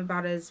to him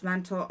about his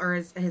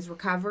his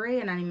recovery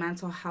and any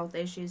mental health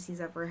issues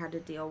he's ever had to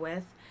deal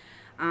with.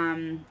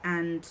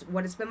 And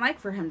what it's been like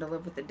for him to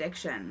live with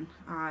addiction.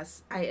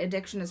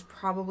 Addiction is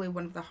probably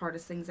one of the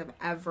hardest things I've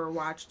ever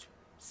watched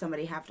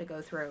somebody have to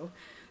go through.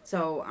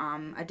 So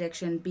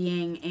addiction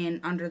being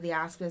under the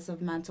auspice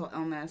of mental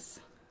illness,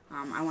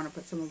 I want to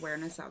put some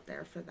awareness out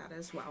there for that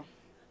as well.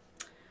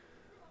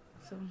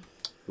 So.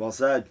 Well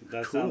said.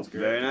 That sounds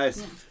great. Very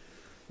nice. Yeah.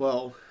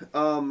 Well,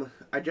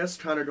 I guess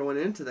kind of going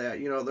into that,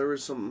 there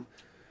was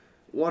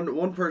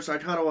one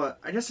person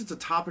I guess it's a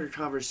topic of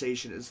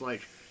conversation is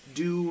like,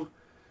 does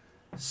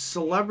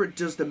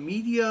the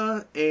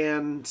media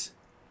and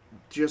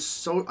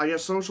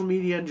social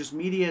media and just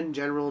media in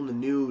general and the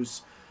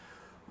news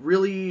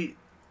really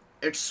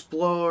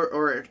explore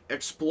or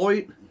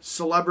exploit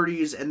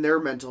celebrities and their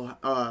mental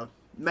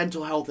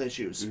health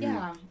issues?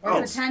 Yeah, Oh.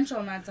 or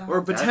potential mental health.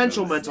 Or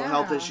potential Definitely. mental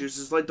health Yeah.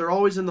 issues. It's like they're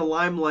always in the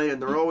limelight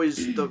and they're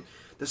always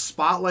the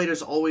spotlight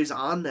is always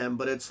on them,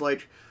 but it's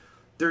like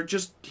they're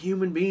just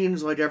human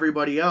beings like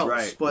everybody else.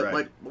 Right, but right.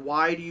 like,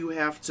 why do you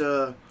have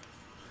to?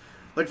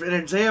 Like, an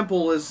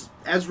example is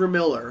Ezra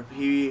Miller.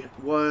 He's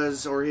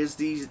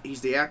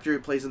the actor who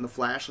plays in the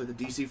Flash, like the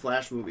DC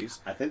Flash movies.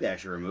 I think they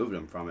actually removed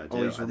him from it, too.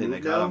 Oh, he's I think they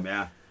removed cut now? him,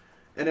 yeah.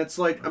 And it's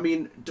like, I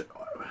mean,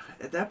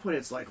 at that point,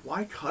 it's like,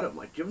 why cut him?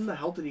 Like, give him the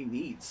help that he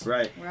needs.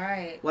 Right.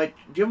 Right. Like,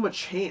 give him a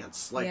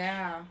chance. Like,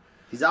 yeah.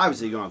 He's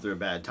obviously going through a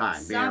bad time.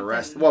 Being Something.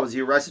 arrested. What, was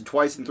he arrested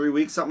twice in 3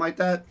 weeks, something like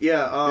that?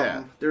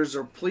 Yeah, there's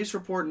a police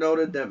report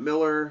noted that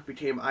Miller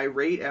became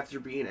irate after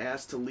being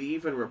asked to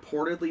leave and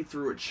reportedly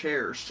threw a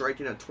chair,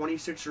 striking a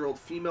 26-year-old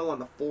female on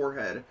the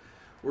forehead,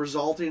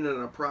 resulting in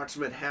an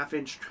approximate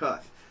half-inch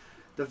cut.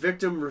 The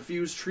victim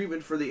refused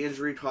treatment for the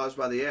injury caused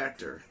by the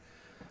actor.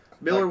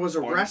 Miller was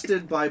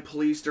arrested by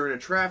police during a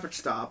traffic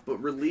stop, but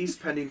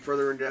released pending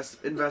further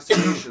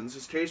investigations.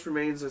 His case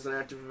remains as an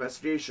active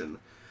investigation.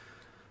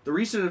 The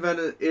recent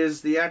event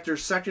is the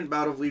actor's second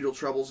bout of legal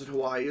troubles in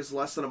Hawaii is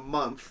less than a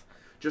month.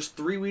 Just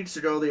 3 weeks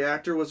ago, the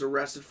actor was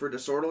arrested for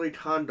disorderly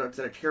conduct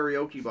at a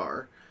karaoke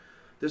bar.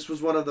 This was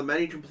one of the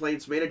many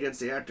complaints made against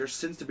the actor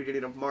since the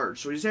beginning of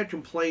March. So he's had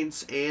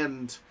complaints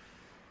and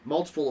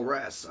multiple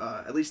arrests.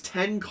 At least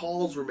 10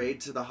 calls were made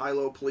to the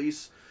Hilo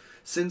police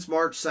since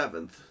March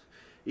 7th.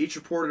 Each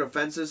reported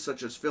offenses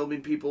such as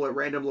filming people at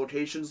random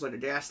locations like a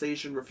gas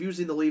station,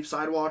 refusing to leave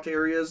sidewalk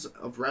areas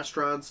of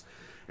restaurants,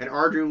 and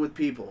arguing with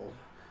people.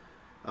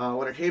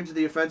 When it came to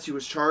the offense he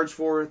was charged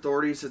for,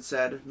 authorities had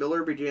said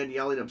Miller began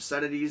yelling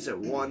obscenities at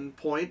one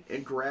point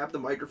and grabbed the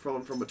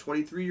microphone from a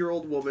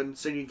 23-year-old woman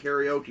singing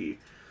karaoke.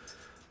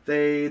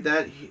 He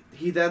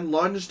then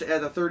lunged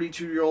at a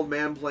 32-year-old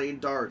man playing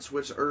darts,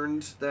 which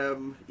earned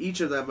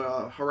each of them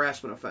a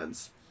harassment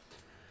offense.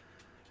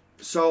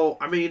 So,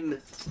 I mean,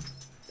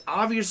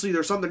 obviously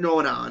there's something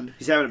going on.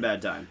 He's having a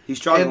bad time. He's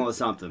struggling with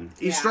something.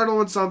 He's struggling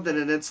with something,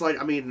 and it's like,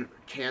 I mean,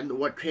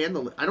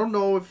 I don't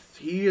know if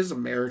he is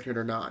American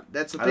or not.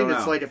 That's the thing.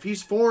 It's like, if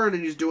he's foreign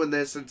and he's doing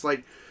this, it's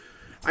like,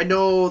 I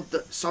know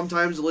that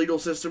sometimes the legal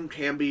system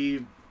can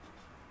be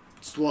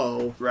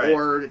slow, right,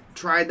 or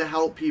trying to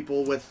help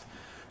people with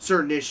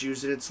certain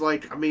issues, and it's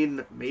like, I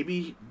mean,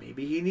 maybe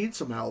he needs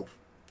some help.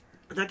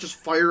 Not just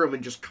fire him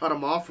and just cut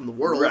him off from the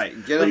world. Right,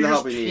 get him the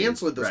help he needs.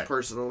 Cancel this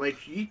person. Like,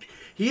 he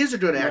is a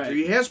good actor. Right.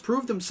 He has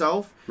proved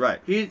himself. Right.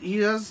 He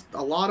has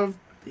a lot of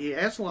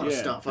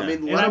stuff. Yeah. I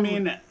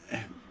mean,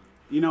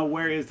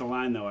 where is the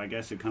line though? I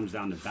guess it comes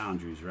down to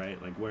boundaries,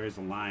 right? Like, where is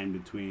the line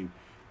between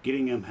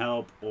getting him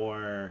help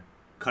or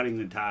cutting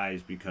the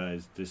ties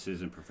because this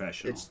isn't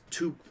professional?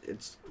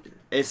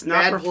 It's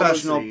not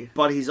professional, publicity.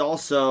 But he's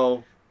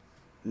also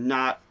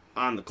not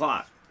on the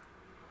clock.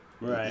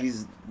 Right.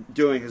 He's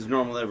doing his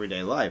normal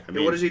everyday life. I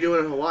mean, what is he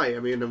doing in Hawaii?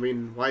 I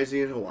mean, why is he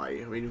in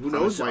Hawaii? I mean, who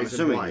knows why he's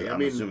in Hawaii? I'm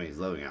assuming he's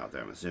living out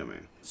there. I'm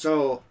assuming.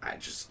 So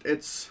it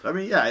is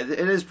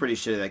pretty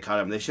shitty they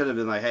cut him. They should have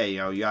been like, hey,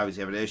 you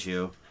obviously have an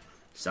issue.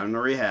 Send him to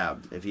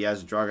rehab. If he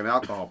has a drug and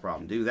alcohol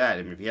problem, do that.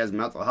 I mean, if he has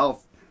mental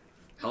health,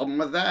 help him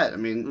with that. I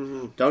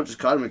mean, don't just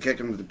cut him and kick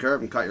him to the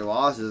curb and cut your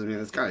losses. I mean,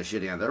 that's kind of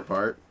shitty on their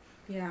part.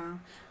 Yeah.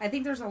 I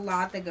think there's a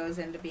lot that goes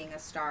into being a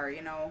star,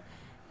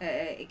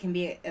 it can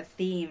be a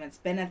theme. It's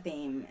been a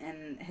theme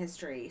in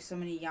history. So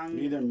many young...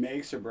 It either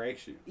makes or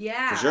breaks you.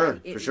 Yeah.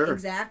 For sure.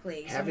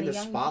 Exactly. Having the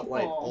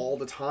spotlight all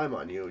the time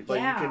on you. Like,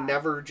 you can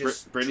never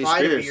just Britney try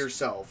Spears. to be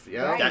yourself.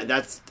 Yeah. Right.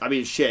 That's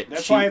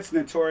why it's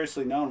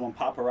notoriously known when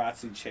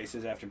paparazzi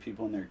chases after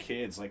people and their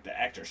kids, like the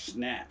actor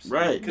snaps.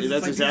 Right. That's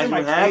like, exactly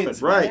what happened.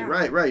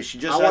 Right. She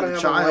just had a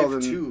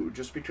child. Too.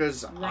 Just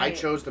because I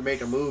chose to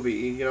make a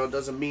movie,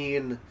 doesn't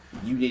mean...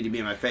 You need to be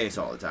in my face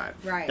all the time.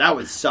 Right. That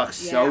would suck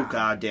so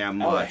goddamn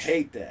much. Oh, I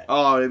hate that.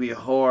 Oh, it'd be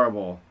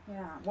horrible.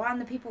 Yeah. Well, and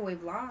the people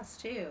we've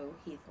lost, too.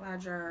 Heath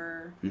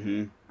Ledger.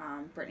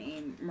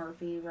 Brittany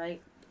Murphy,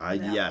 right?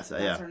 Yes.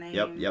 That's her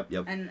name.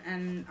 Yep.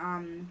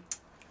 And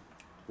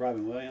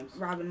Robin Williams.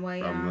 Robin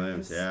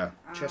Williams, yeah.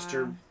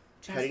 Chester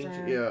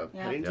Pennington. Yep.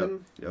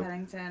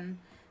 Pennington.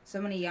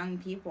 So many young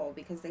people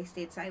because they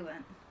stayed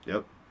silent.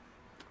 Yep.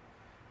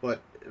 But,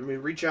 I mean,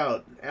 reach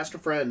out. Ask a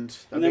friend.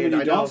 And then when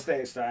you don't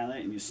stay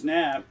silent and you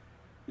snap,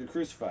 you're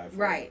crucified.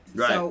 Right.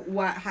 So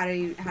how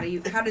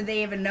do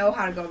they even know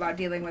how to go about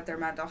dealing with their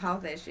mental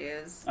health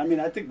issues? I mean,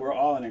 I think we're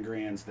all in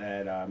agreement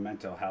that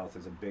mental health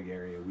is a big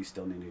area we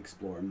still need to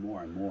explore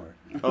more and more.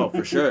 Oh,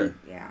 for sure.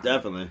 Yeah.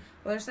 Definitely.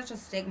 Well, there's such a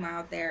stigma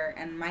out there,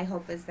 and my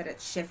hope is that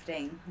it's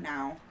shifting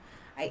now.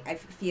 I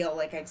feel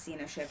like I've seen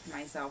a shift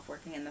myself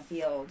working in the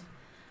field.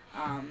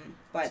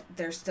 But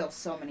there's still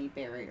so many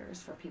barriers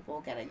for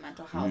people getting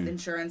mental health.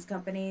 Insurance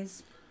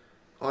companies.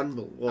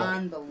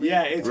 Unbelievable.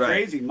 Yeah, it's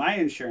crazy. My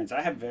insurance,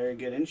 I have very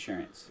good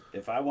insurance.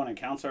 If I want a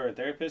counselor or a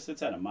therapist,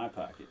 it's out of my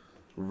pocket.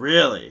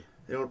 Really?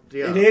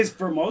 It is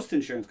for most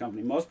insurance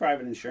companies. Most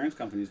private insurance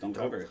companies don't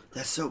cover it.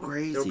 That's so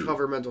crazy. They'll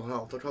cover mental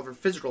health. They'll cover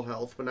physical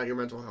health, but not your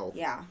mental health.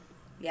 Yeah.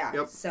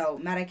 Yep. So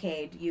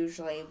Medicaid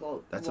usually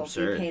will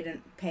absurd. be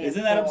paid.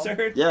 Isn't that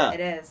absurd? Yeah. It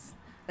is.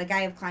 Like,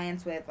 I have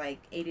clients with,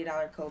 $80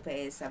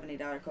 copays,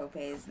 $70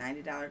 copays,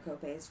 $90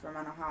 copays for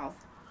mental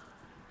health.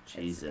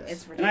 Jesus.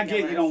 It's ridiculous. And I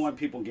get you don't want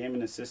people gaming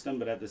the system,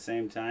 but at the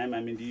same time, I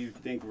mean, do you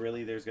think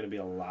really there's going to be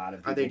a lot of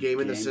people... Are they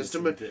gaming the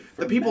system? But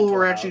the people who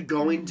are actually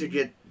going to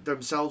get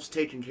themselves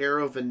taken care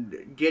of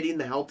and getting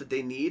the help that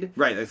they need...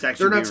 Right, that's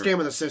actually... They're not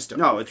scamming the system.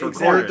 No, it's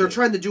recorded. They're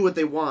trying to do what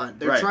they want.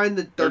 They're trying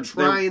to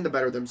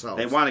better themselves.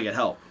 They want to get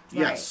help.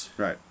 Yes.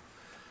 Right.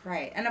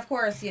 Right. And of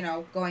course,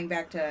 going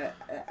back to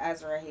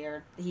Ezra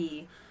here,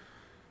 he...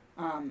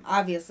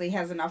 obviously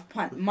has enough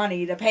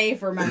money to pay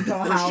for mental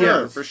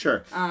health. For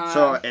sure.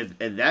 So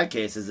in that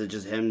case, is it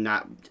just him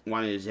not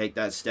wanting to take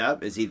that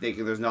step? Is he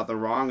thinking there's nothing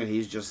wrong and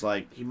he's just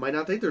like... He might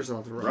not think there's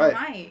nothing wrong. Right.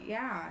 He might,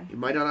 yeah. He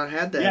might not have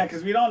had that. Yeah,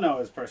 because we don't know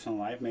his personal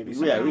life. Maybe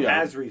somebody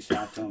has reached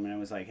out to him and it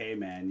was like, hey,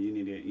 man, you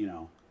need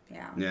to,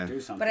 do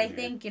something. But I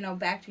think,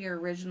 back to your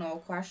original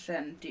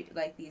question,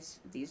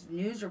 these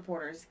news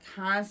reporters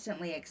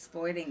constantly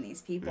exploiting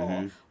these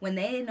people when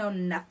they know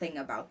nothing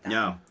about them.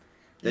 No.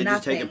 They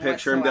just take a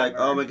picture and be like,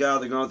 oh my God,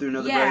 they're going through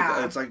another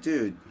break. It's like,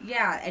 dude.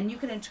 Yeah, and you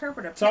can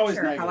interpret a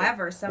picture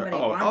however somebody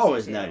wants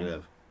always you to.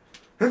 negative.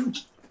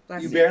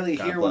 You barely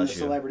hear when the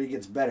celebrity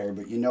gets better,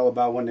 but you know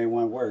about when they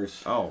went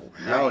worse. Oh,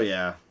 hell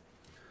yeah.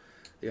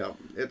 Yeah,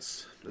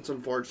 it's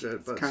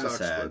unfortunate, but it kind of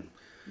sucks. sad.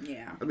 But,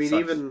 yeah. I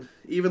mean,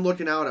 even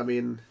looking out,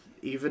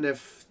 even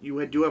if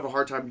you do have a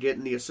hard time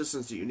getting the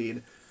assistance that you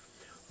need,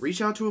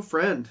 reach out to a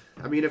friend.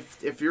 I mean,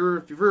 if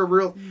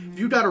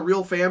you've got a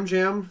real fam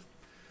jam,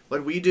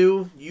 like we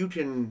do, you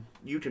can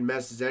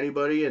message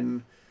anybody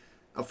and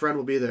a friend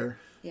will be there.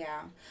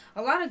 Yeah.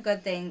 A lot of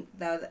good things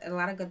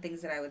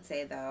that I would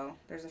say, though,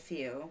 there's a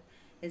few,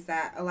 is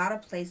that a lot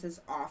of places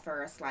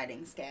offer a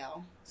sliding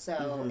scale.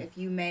 So if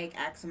you make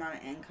X amount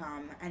of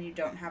income and you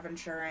don't have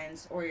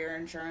insurance, or your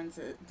insurance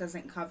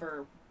doesn't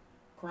cover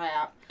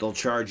crap, They'll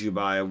charge you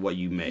by what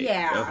you make.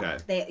 yeah, Okay.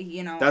 that's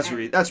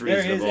That's There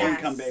is reasonable. Yes.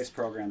 income-based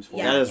programs for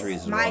That it. is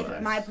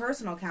reasonable. My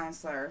personal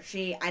counselor,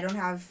 she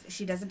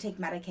doesn't take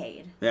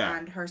Medicaid, Yeah.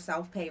 and her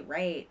self-pay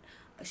rate,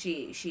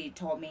 she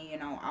told me,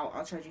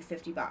 I'll charge you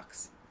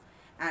 $50,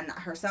 and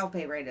her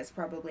self-pay rate is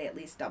probably at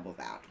least double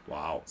that.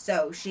 Wow.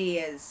 So she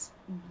is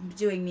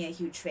doing me a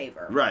huge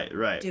favor.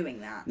 Right.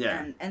 Doing that.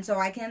 Yeah. And so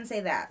I can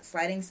say that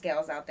sliding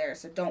scales out there.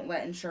 So don't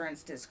let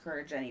insurance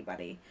discourage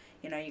anybody.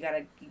 You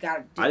gotta.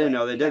 I didn't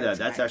know they did that.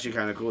 Try. That's actually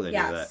kind of cool. They do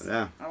Yes.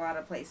 that. Yeah. A lot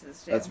of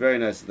places do. That's very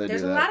nice that they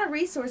There's do a that. lot of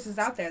resources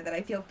out there that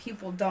I feel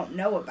people don't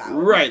know about.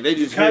 Right. They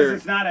just Because hear.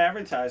 it's not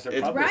advertised or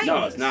It's- published.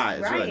 No, it's not.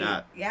 It's right. really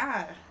not.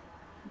 Yeah.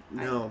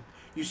 No.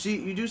 You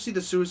do see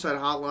the suicide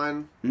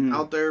hotline Mhm.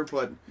 out there,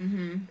 but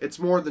Mm-hmm. it's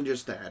more than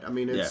just that. I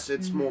mean,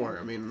 it's more.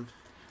 I mean,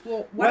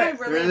 Well, what I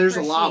really there's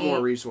a lot appreciate-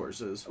 more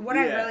resources. What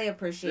I Yeah. really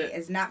appreciate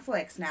is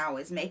Netflix now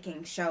is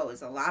making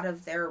shows. A lot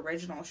of their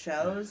original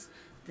shows.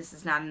 This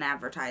is not an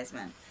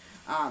advertisement.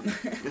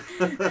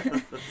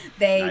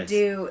 They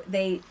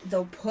Nice.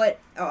 they'll put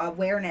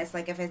awareness,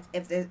 like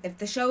if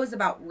the show is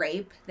about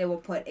rape, they will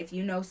put, if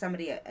you know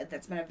somebody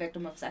that's been a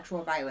victim of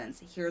sexual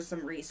violence, here's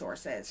some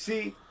resources.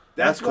 See,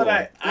 That's that's what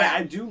cool.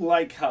 I do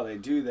like how they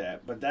do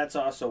that, but that's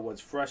also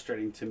what's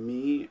frustrating to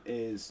me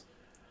is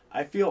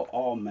I feel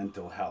all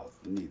mental health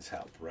needs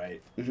help,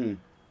 right? Mhm.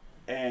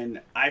 And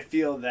I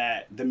feel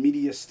that the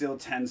media still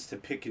tends to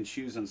pick and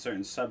choose on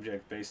certain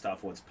subject based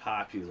off what's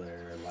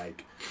popular.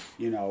 Like,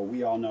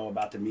 we all know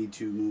about the Me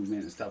Too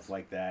movement and stuff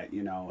like that,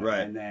 Right.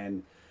 And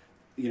then,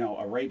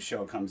 a rape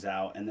show comes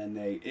out, and then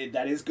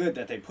that is good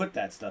that they put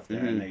that stuff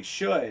there, and they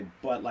should,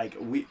 but like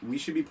we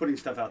should be putting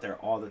stuff out there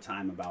all the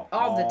time about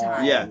All the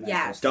time. Yeah. mental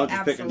Yes. stuff. Don't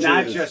just pick and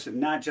absolutely. choose.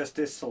 Not just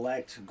this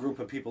select group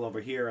of people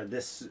over here, or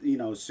this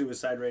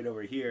suicide rate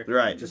over here.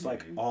 Right. Just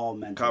like all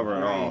mental Cover it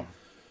health. all.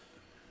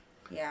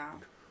 Yeah.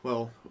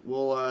 Well,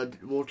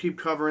 we'll keep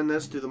covering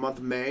this through the month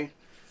of May.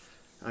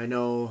 I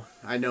know.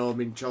 I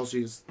mean,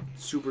 Chelsea's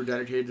super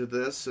dedicated to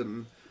this,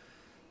 and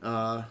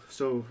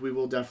so we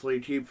will definitely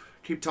keep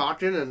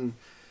talking and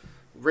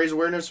raise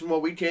awareness from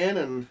what we can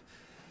and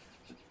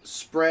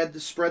spread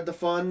the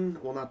fun.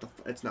 Well,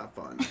 it's not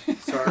fun.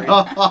 Sorry.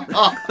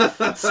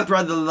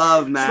 Spread the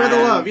love, man. Spread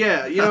the love.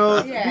 Yeah,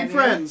 Yeah, be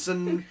friends,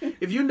 and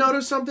if you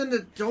notice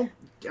something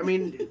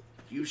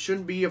you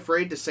shouldn't be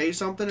afraid to say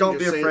something. Don't and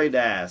be just say, afraid to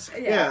ask.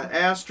 Yeah,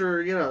 ask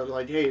her,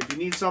 like, hey, if you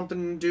need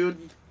something,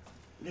 dude,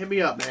 hit me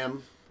up,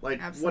 man.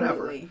 Like,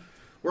 whatever. Absolutely.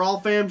 We're all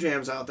fam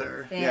jams out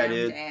there. Yeah,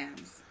 dude.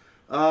 Jams.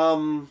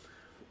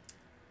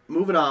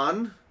 Moving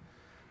on.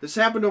 This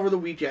happened over the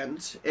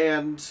weekend,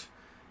 and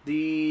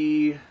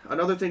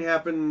another thing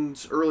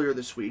happened earlier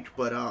this week,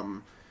 but,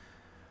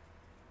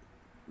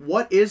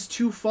 what is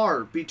too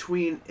far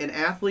between an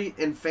athlete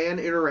and fan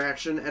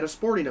interaction at a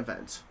sporting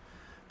event?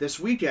 This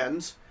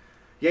weekend,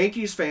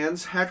 Yankees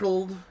fans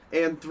heckled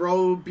and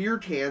throw beer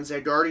cans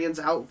at Guardians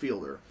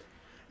outfielder.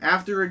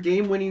 After a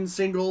game-winning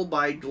single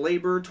by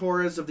Gleyber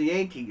Torres of the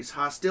Yankees,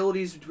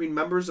 hostilities between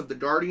members of the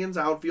Guardians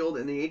outfield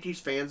and the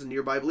Yankees fans in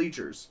nearby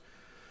bleachers.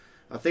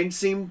 Things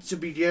seemed to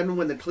begin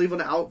when the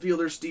Cleveland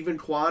outfielder Stephen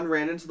Kwan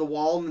ran into the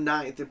wall in the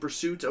ninth in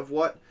pursuit of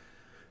what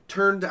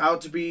turned out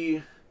to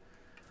be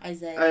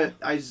Isaiah.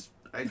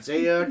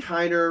 Isaiah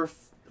Kiner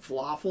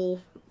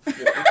Falafel.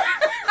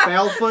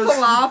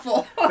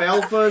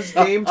 Falfa's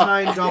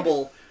game-time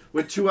double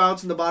with 2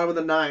 outs in the bottom of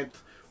the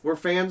ninth, where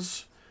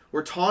fans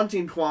were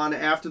taunting Kwan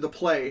after the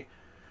play,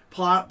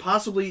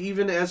 possibly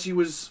even as he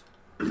was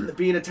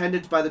being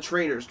attended by the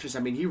trainers, because,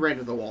 he ran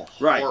to the wall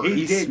Right. hard.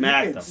 He did.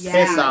 smacked the Yeah.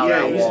 piss out Yeah,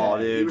 of he that was- wall,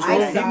 he dude. was-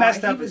 He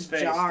messed up he his was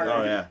face. jarred.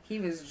 Oh, yeah. He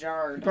was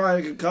jarred. Probably had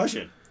a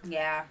concussion.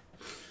 Yeah.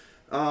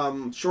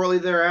 Shortly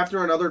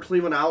thereafter, another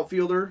Cleveland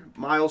outfielder,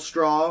 Miles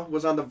Straw,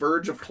 was on the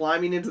verge of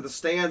climbing into the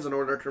stands in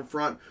order to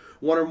confront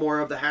one or more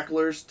of the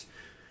hecklers.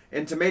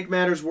 And to make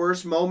matters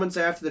worse, moments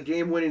after the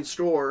game-winning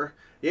score,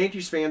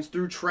 Yankees fans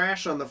threw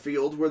trash on the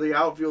field where the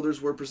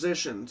outfielders were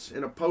positioned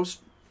in a post.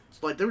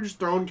 Like, they were just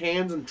throwing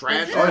cans and Was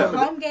trash this on a them.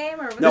 home game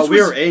or was No, this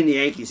we was- were in the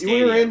Yankee Stadium.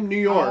 We were in New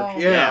York, Oh,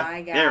 yeah.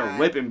 my God. They were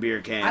whipping beer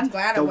cans. I'm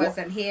glad The I one-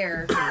 wasn't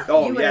here. Oh, You yeah,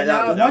 would've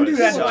that known. One dude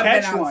had sucked. to Would've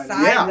been catch one.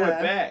 outside Yeah. Threw the-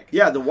 it back.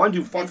 Yeah, the one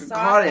dude fucking saw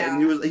caught it, that.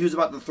 and he was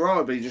about to throw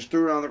it, but he just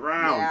threw it on the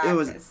ground. Yeah, It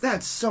was 'cause-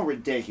 that's so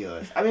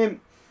ridiculous. I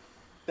mean,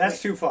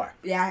 That's too far.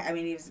 Yeah,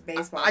 he was a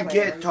baseball I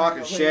player. get He talking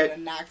probably shit.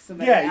 would've knocked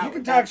somebody Yeah, out you with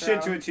can that talk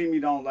shit throw. to a team you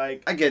don't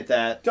like. I get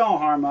that. Don't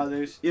harm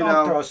others. You don't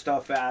know, throw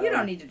stuff at them. You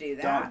don't need to do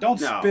that. Don't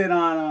No. spit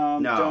on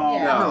them. No, Don't.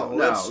 Yeah. no,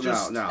 that's no,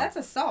 just- no. That's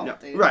assault, No.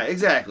 dude. Right,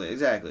 exactly.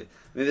 I mean,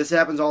 this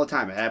happens all the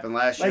time. It happened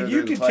last year. Like,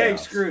 you during could the take playoffs.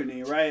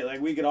 scrutiny, right? right?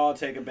 Like, we could all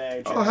take a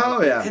bag. Oh,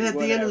 hell yeah. And at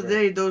the end of the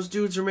day, those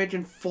dudes are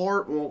making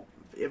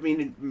I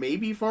mean, it may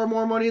be far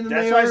more money than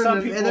That's they why are. some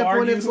and people at that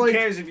argue, point, it's who like,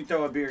 cares if you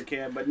throw a beer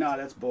can? But no,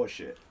 that's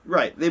bullshit.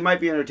 Right. They might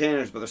be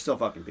entertainers, but they're still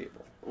fucking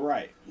people.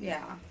 Right.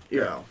 Yeah.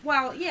 yeah.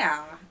 Well,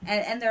 yeah,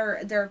 and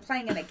they're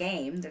playing in a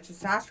game. Their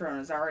testosterone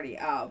is already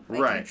up. Like,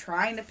 Right. You're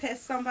trying to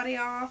piss somebody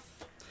off.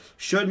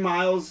 Should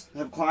Miles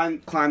have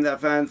climbed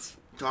that fence?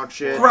 Talk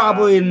shit.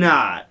 Probably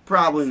not.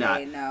 Probably I'd not.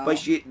 say no.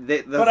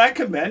 But But I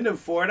commend him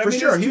for it. I For mean,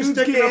 sure, this he was dude's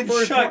sticking up getting for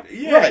his shut. point.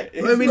 Yeah. Right.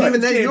 his I mean, even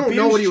dude's then, you getting don't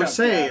know what he abuse was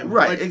shut down. saying.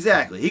 right, Like,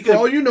 exactly. He For could.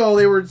 all you know,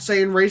 they were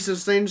saying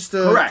racist things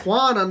to Correct.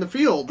 Quan on the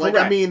field. Like, I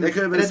Correct. mean, they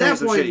could have and been at saying that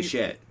some point, shitty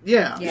shit.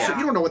 Yeah, Yeah. So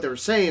you don't know what they were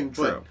saying,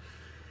 True.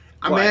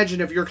 but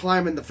imagine if you're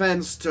climbing the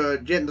fence to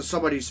get into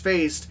somebody's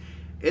face,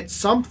 it's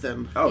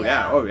something. Oh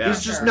yeah. Oh yeah.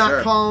 He's just Sure. not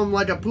Sure. calling him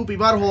like a poopy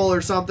butthole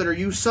or something, or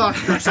you suck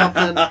or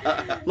something.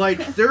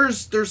 Like,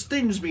 there's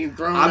things being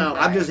thrown out.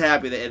 I'm just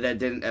happy that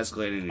didn't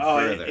escalate any Oh,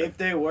 further. if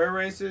they were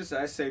racist,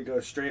 I say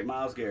go straight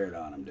Miles Garrett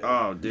on him, dude.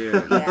 Oh,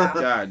 dude. Yeah.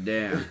 God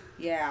damn.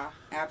 Yeah,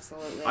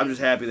 absolutely. I'm just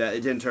happy that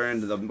it didn't turn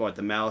into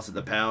the Malice at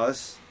the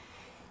Palace.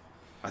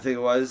 I think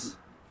it was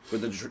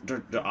with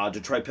the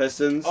Detroit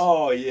Pistons.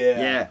 Oh, yeah.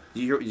 Yeah.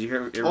 You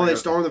hear? Oh, they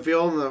stormed the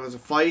field and there was a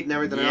fight and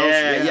everything else.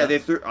 Yeah. They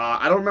threw.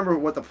 I don't remember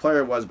what the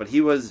player was, but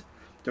he was.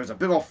 There was a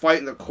big old fight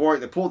in the court.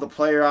 They pulled the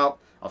player out.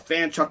 A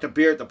fan chucked a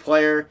beer at the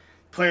player.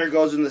 Player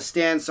goes in the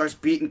stand, starts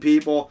beating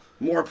people.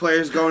 More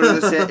players going in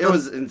the stand. It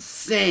was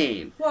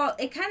insane. Well,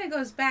 it kind of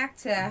goes back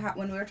to how,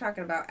 when we were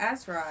talking about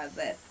Ezra,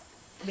 that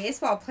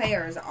baseball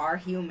players are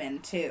human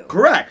too,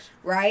 Correct.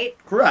 right?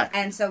 Correct.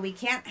 And so we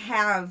can't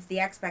have the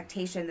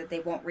expectation that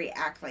they won't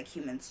react like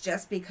humans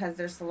just because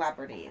they're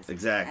celebrities.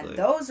 Exactly. And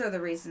those are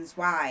the reasons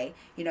why,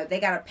 they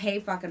got to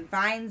pay fucking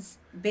fines.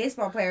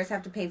 Baseball players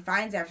have to pay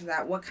fines after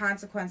that. What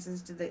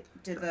consequences do the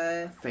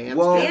Fans.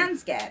 Well,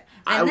 fans get?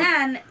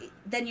 And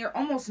then you're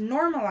almost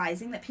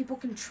normalizing that people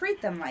can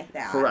treat them like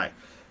that. Correct.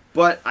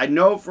 But I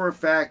know for a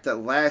fact that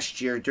last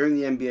year during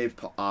the NBA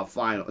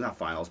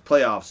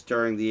playoffs,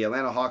 during the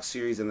Atlanta Hawks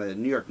series and the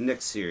New York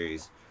Knicks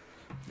series,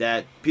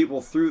 that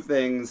people threw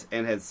things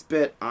and had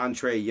spit on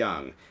Trae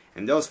Young.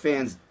 And those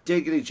fans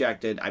did get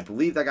ejected. I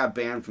believe that got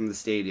banned from the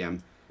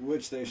stadium.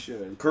 Which they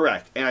should.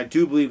 Correct. And I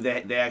do believe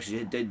that they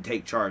actually did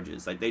take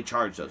charges. Like, they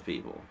charged those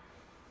people.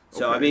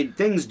 So, Okay. I mean,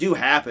 things do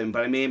happen,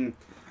 but I mean...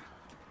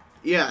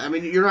 Yeah, I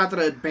mean, you're not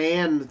going to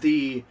ban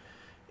the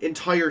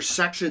entire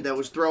section that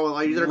was thrown.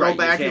 Like, you're going to Right, go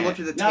back you and can't.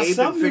 look at the Now, tape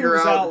some and figure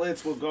news out.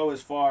 outlets will go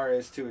as far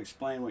as to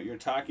explain what you're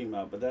talking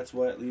about, but that's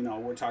what,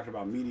 we're talking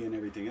about media and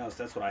everything else.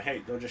 That's what I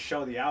hate. They'll just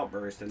show the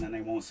outburst, and then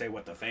they won't say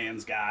what the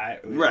fans got.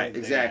 Right,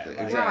 exactly.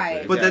 Like,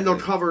 Right. But then they'll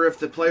exactly. cover if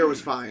the player was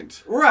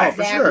fined. Right. Oh,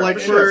 for sure. Like, for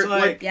It's sure.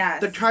 like, Yes.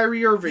 the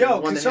Kyrie Irving yo,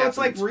 one that so it's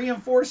like happened.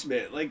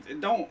 reinforcement.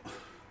 Like, don't.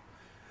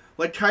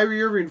 Like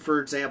Kyrie Irving, for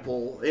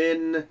example,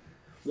 in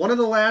one of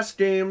the last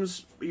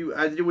games,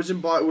 it was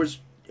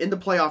in the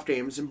playoff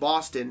games in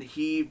Boston.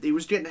 He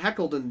was getting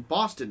heckled in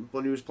Boston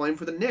when he was playing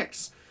for the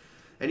Knicks,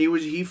 and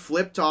he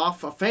flipped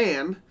off a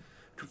fan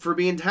for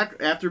being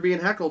after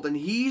being heckled, and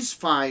he's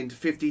fined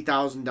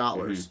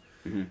 $50,000.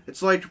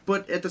 It's like,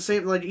 but at the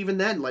same, like, even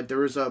then, like, there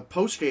was a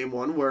post game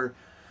one where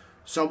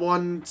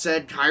someone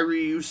said,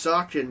 "Kyrie, you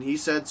suck," and he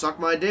said, "Suck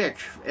my dick,"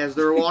 as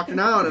they were walking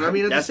out. And I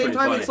mean, at the That's same pretty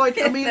time, funny. it's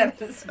like, I mean,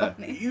 That is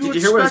funny. Did you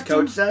hear what his expect him-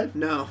 coach said?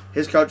 No.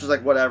 His coach was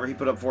like, whatever, he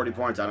put up 40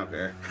 points, I don't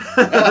care.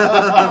 Oh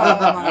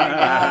my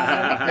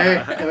god.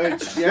 Hey,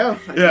 yeah,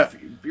 Yeah.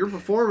 you're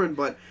performing,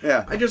 but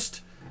Yeah. I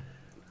just,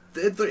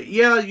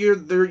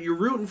 you're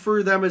rooting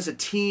for them as a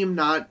team,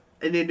 not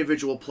an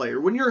individual player.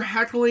 When you're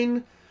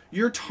heckling,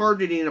 you're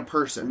targeting a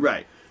person,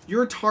 Right.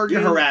 You're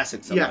targeting. You're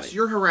harassing somebody. Yes,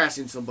 you're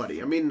harassing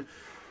somebody. I mean,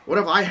 what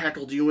if I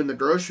heckled you in the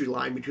grocery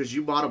line because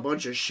you bought a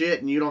bunch of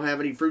shit and you don't have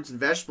any fruits and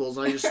vegetables,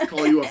 and I just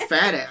call you a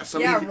fat ass? I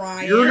Yeah, mean,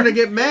 Ryan. you're gonna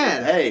get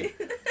mad. Hey.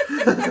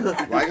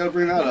 Why gotta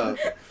bring that up?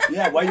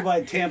 Yeah, why you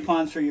buying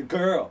tampons for your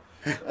girl?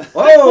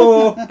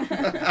 Oh!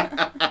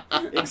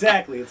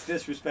 Exactly, it's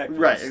disrespectful.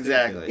 Right, It's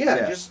Yeah, exactly.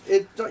 Yeah. just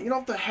you don't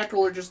have to heckle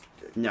or just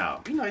No.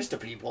 be nice to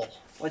people.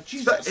 Like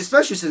Jesus.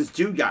 Especially since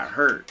dude got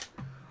hurt.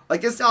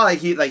 Like, it's not like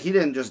he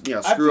didn't just,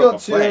 I screw feel up a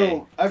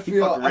play. I He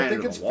feel. fucking I ran think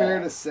into it's the fair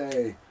wall. to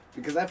say,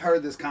 because I've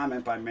heard this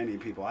comment by many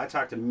people. I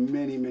talk to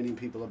many, many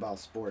people about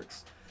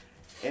sports,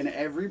 and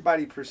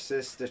everybody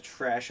persists to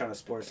trash on a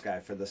sports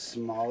guy for the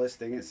smallest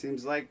thing. It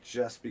seems like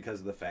just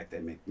because of the fact they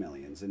make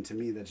millions, and to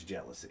me, that's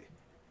jealousy.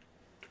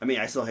 I mean,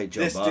 I still hate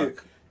Joe This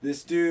Buck.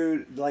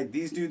 dude, like,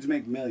 these dudes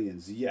make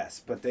millions, yes,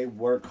 but they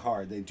work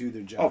hard. They do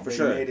their job. Oh, for they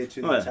sure. made it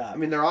to Oh, the yeah. top. I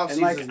mean, their off And,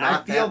 like, season's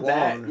not I feel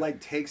that long. like,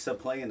 takes a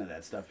play into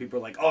that stuff. People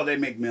are like, oh, they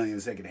make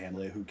millions, they can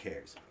handle it, who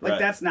cares? Like, Right.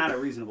 that's not a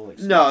reasonable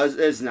excuse. No,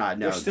 it's not.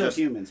 No, They're still just-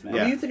 humans, man.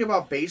 Yeah. When you think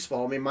about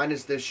baseball, I mean, mine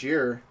is this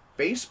year.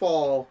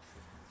 Baseball,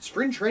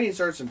 spring training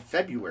starts in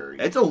February.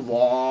 It's a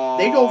long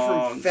They go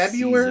from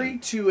February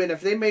season. to, and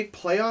if they make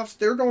playoffs,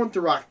 they're going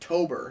through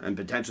October, And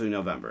potentially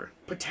November.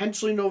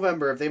 potentially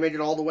November if they make it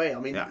all the way. I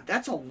mean, Yeah.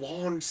 that's a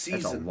long That's a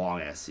season.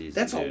 long-ass season,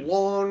 That's a dude.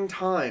 long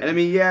time. And I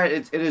mean, yeah,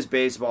 it is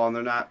baseball, and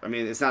they're not. I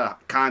mean, it's not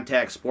a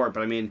contact sport,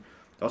 but I mean,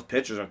 those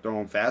pitchers are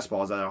throwing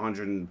fastballs at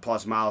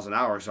 100+ miles an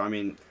hour. So I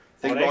mean,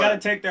 Think Well, they about got to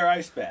it. take their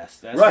ice baths.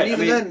 That's Right. And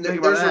even I mean, then, think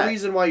about there's a that.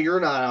 reason why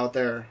you're not out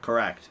there.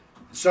 Correct.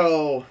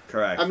 So,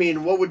 Correct. I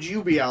mean, what would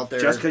you be out there?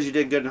 Just because you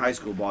did good in high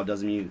school ball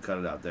doesn't mean you can cut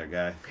it out there,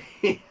 guy.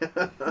 Yeah,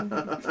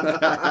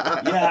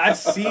 I've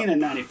seen a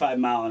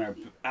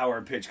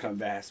 95-mile-an-hour pitch come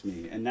past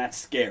me, and that's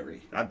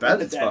scary. I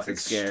bet it's That's fucking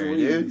scary,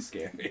 extremely dude.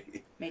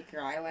 scary. Make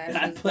your eyelashes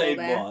I go played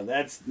back. ball.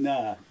 That's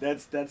nothing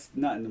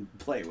to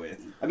play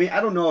with. I mean,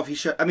 I don't know if he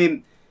should. I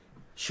mean,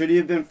 should he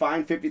have been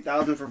fined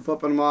 $50,000 for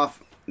flipping him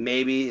off?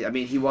 Maybe. I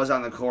mean, he was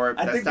on the court.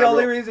 I That's think not the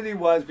only real- reason he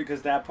was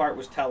because that part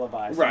was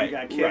televised. Right. You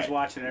got kids right.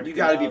 watching everything.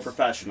 You got to be else.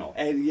 professional.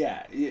 And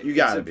yeah, You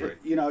gotta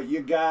it's be. You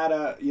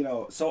gotta.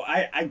 So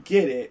I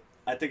get it.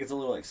 I think it's a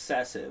little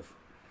excessive,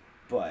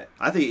 but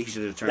I think he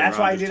should have turned that's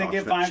around. why and he just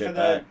didn't talked get fined shit for the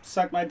back.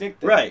 suck my dick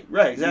thing. Right,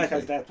 exactly.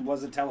 Because that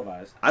wasn't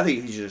televised. I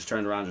think he should just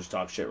turn around and just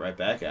talk shit right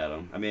back at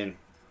him. I mean,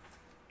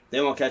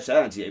 they won't catch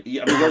that on TV.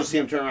 I mean, they'll just see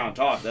him turn around and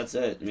talk. That's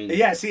it. I mean,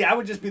 Yeah, see, I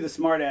would just be the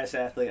smart ass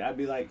athlete. I'd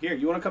be like, here,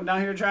 you want to come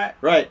down here and try it?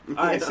 Right. All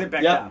right, sit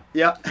back down.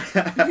 Yep.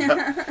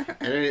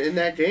 And in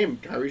that game,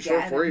 Kyrie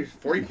scored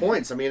 40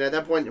 points. I mean, at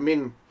that point,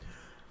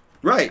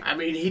 Right.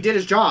 he did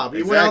his job.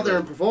 He went out there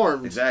and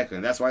performed. Exactly.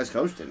 And that's why his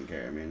coach didn't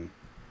care. I mean,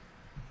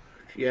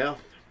 Yeah,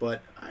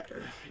 but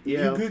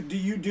yeah.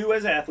 You do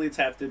as athletes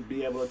have to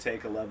be able to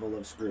take a level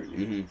of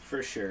scrutiny Mhm.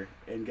 for sure,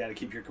 and got to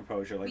keep your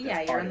composure. Like Yeah,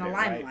 that's you're part in of the it,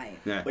 right? limelight.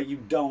 yeah. But you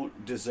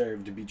don't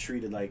deserve to be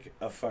treated like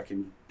a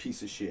fucking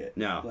piece of shit.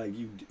 No. like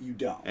you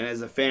don't. And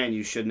as a fan,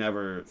 you should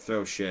never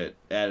throw shit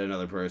at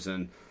another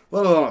person,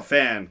 let alone a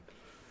fan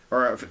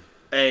or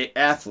a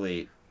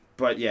athlete.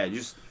 But yeah,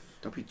 just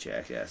don't be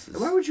jackasses.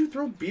 Why would you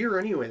throw beer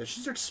anyway? Those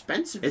shits are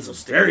expensive. It's in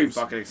those very stadiums.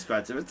 fucking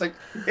expensive.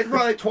 It's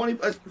probably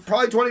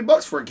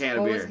 $20 for a can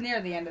of Well, it beer. was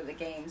near the end of the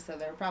game, so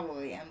they're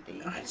probably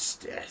empty. It's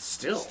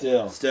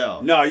still.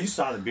 Still. No, you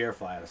saw the beer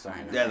fly out of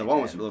something. Yeah, the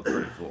one was looked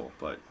pretty full,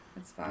 but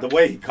It's fine. The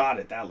way he caught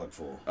it, that looked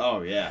full.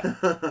 oh yeah.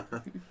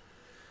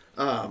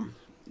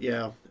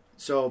 Yeah.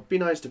 So be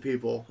nice to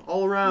people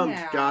all around,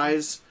 Yeah.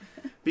 guys.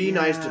 Be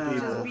nice to Yeah.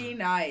 people. Just be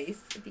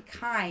nice. Be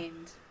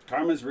kind.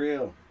 Karma's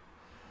real.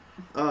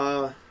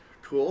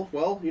 Cool.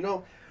 Well, we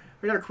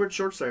got a quick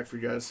short stack for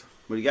you guys.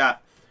 What do you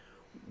got?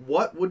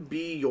 What would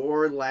be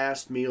your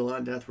last meal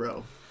on death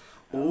row?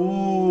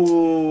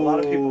 Ooh. A lot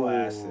of people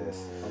ask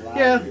this.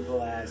 Yeah.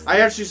 I this.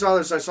 actually saw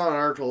this. I saw an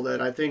article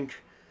that I think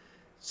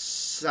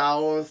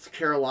South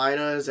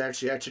Carolina is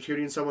actually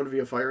executing someone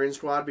via firing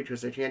squad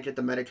because they can't get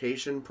the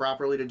medication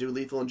properly to do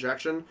lethal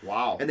injection.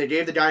 Wow. And they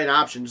gave the guy an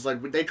option. Just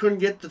like they couldn't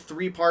get the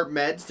 3-part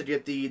meds to do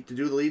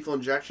the lethal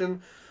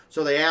injection,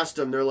 so they asked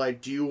him. They're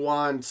like, "Do you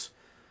want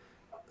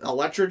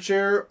electric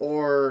chair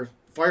or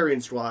firing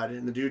squad?"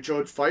 And the dude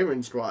chose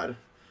firing squad.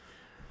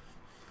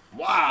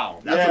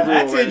 Wow. Yeah, a brutal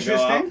that's way to go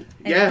out. interesting.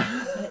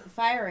 Yeah,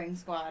 Firing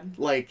squad.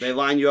 like They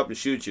line you up and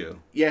shoot you.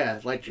 yeah.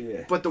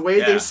 But the way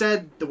Yeah. they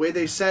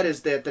said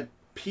is that the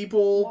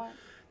people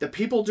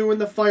doing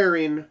the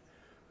firing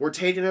were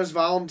taken as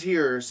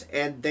volunteers,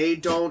 and they're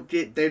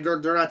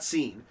not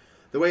seen.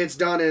 The way it's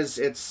done is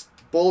it's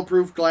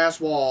bulletproof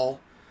glass wall,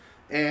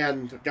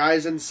 and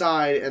guys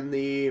inside, and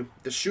the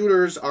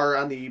shooters are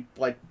on the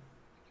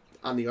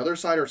other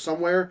side or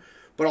somewhere,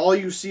 but all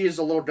you see is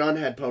a little gun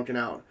head poking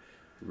out.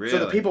 Really? So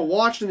the people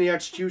watching the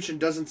execution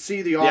doesn't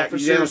see the Yeah,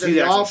 'cause they officers, don't see and the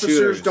the actual officers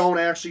shooters. don't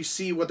actually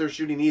see what they're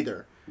shooting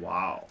either.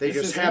 Wow. They This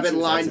just is have it interesting.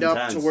 lined That's up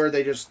to intense. where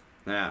they just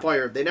Yeah.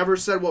 fire. They never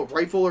said what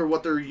rifle or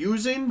what they're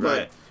using, but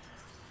Right.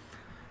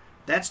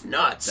 that's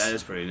nuts. That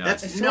is pretty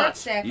That's nuts. A short nuts.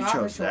 stack You off a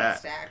chose short that.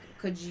 stack.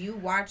 Could you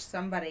watch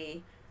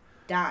somebody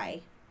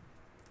die?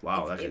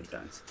 Wow, that's If-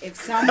 intense. If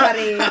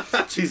somebody,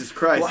 Jesus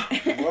Christ.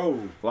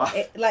 Whoa. Wow.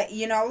 like Like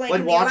in the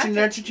watching an electric-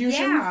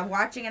 execution? Yeah,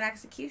 watching an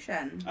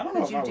execution. I don't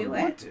know Could if I you would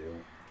do want it? to.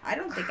 I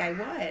don't think I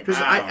would.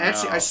 Because I I don't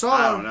actually know. I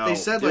saw don't know. they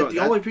said Dude, like the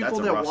only that's people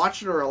a that rough-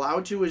 watch it are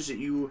allowed to is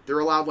that they're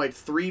allowed like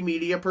 3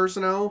 media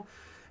personnel,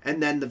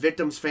 and then the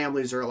victims'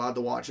 families are allowed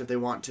to watch if they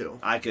want to.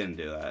 I couldn't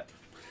do that.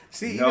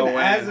 See, No even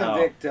way as in a hell.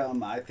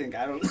 victim, I think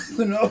I don't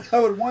even know if I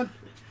would want.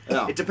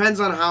 No. It depends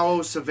on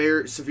how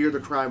severe the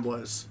crime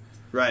was.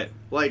 Right.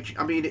 Like,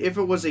 I mean, if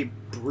it was a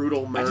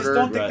brutal murder, I just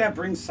don't think Right. that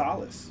brings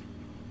solace.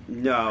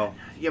 No.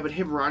 yeah, but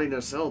him rotting in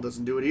a cell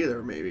doesn't do it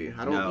either. Maybe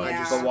I don't. No. I Yeah.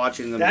 just But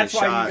watching them That's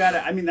get why shot. you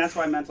gotta. I mean, that's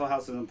why mental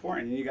health is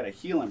important, and you gotta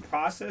heal and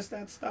process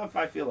that stuff.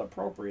 I feel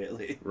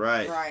appropriately.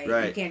 Right. Right. You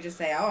Right. can't just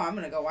say, "Oh, I'm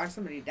gonna go watch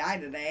somebody die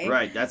today."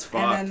 Right. That's And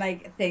fucked. then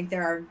think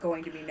there are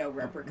going to be no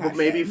repercussions. But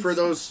maybe for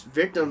those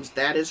victims,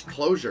 that is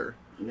closure.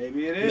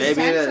 Maybe it is.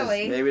 Maybe it is.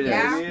 Potentially, Maybe it is.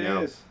 yeah. Maybe it Yeah.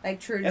 is. like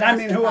true. And I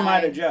mean, who am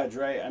I to justified. judge,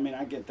 right? I mean,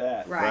 I get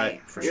that.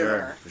 Right. For Yeah.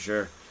 sure. For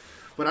sure.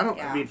 But I don't.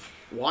 Yeah. I mean,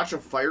 watch a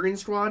firing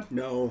squad?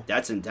 No,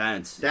 That's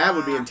intense. that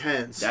would be Ah.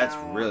 intense. That's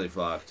No. really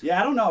fucked. Yeah,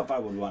 I don't know if I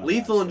would want to.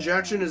 Lethal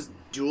injection is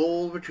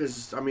dual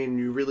because I mean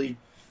you really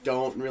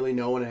don't really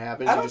know when it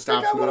happens. I It don't just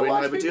think stops I would moving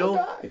watch type of people deal.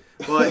 die.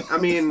 But I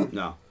mean,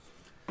 No.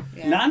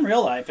 Yeah. Not in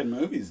real life. In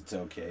movies, it's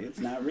okay. It's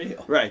not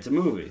real. Right. It's a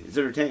movie. It's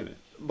entertainment.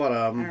 but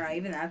I don't know.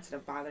 Even that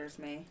stuff bothers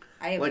me.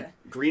 I have like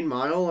Green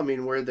Mile. I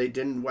mean, where they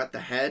didn't wet the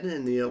head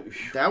and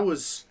that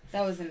was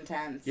that was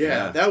intense. yeah,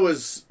 Yeah. that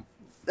was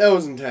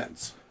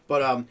intense.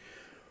 But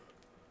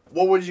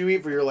What would you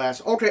eat for your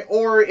last? Okay,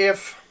 or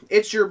if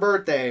it's your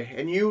birthday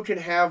and you can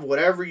have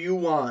whatever you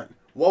want,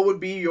 what would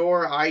be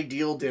your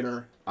ideal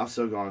dinner? I'm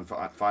still going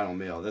for final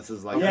meal. This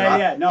is like No,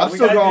 I'm we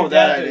still gotta going do with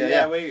that death- idea. yeah,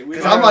 Yeah, we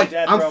because gotta I'm do like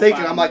death I'm row thinking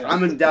final I'm like meal.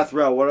 I'm in death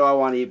row. What do I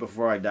want to eat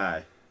before I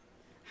die?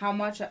 How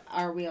much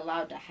are we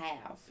allowed to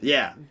have?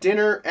 Yeah,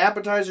 Dinner,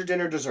 appetizer,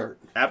 dinner, dessert.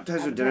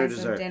 appetizer, dinner, Appetizer,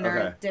 dessert. Dinner,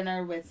 Okay,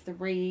 dinner with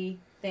 3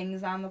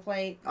 things on the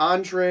plate.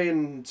 Entree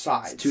and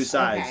sides. it's 2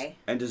 sides Okay.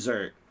 and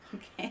dessert.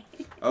 Okay.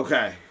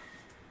 Okay,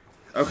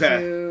 okay.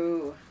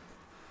 2.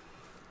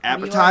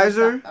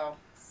 Appetizer. Oh,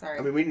 sorry.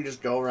 I mean, we can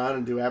just go around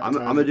and do I'm appetizer.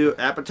 gonna do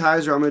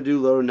appetizer. I'm gonna do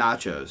little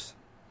nachos.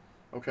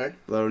 Okay.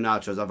 Little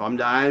nachos. If I'm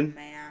dying,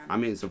 Man.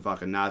 I'm eating some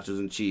fucking nachos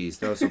and cheese.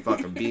 Throw some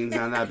fucking beans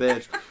on that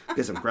bitch.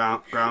 Get some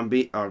ground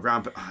beef. Oh, I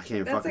can't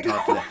even That's fucking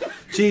like talk today.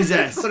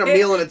 Jesus. It's like a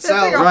meal in That's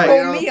itself. like a Right, whole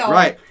you know?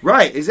 meal.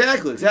 Right.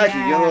 Exactly. You get a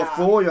little Yeah.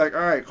 full. You're like,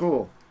 all right,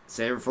 cool.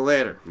 Save it for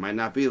later. Might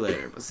not be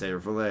later, but save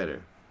it for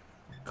later.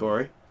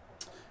 Corey.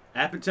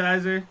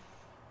 Appetizer.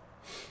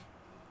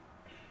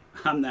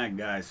 I'm that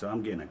guy, so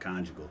I'm getting a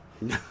conjugal.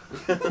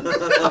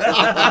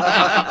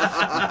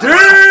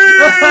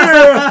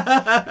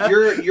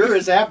 You're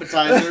his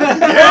appetizer. Oh my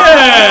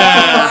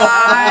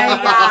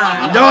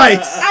God.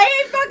 Nice.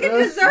 I ain't fucking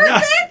dessert,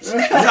 bitch.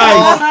 Nice.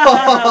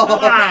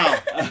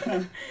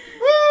 Wow.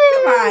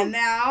 Come on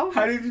now.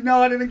 How did you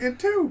know I didn't get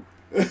 2?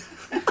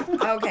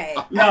 Okay.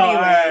 No, all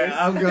right, Anyways.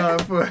 I'm going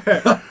for it.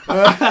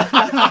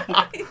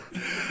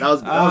 That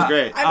was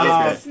great.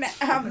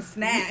 I'm a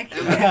snack.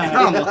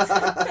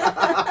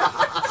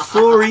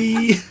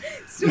 Sorry.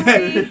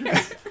 Sorry.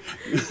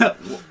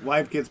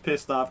 Wife gets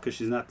pissed off because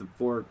she's not the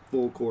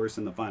full course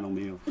in the final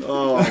meal.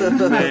 Oh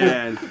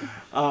man.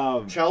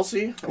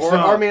 Chelsea?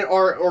 So-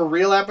 Or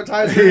real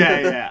appetizer?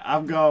 yeah.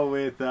 I'm going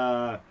with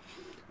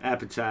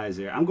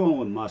appetizer. I'm going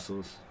with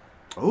mussels.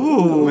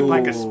 Ooh. With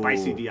like a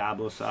spicy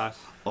Diablo sauce.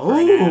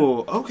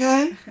 Oh,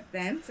 okay.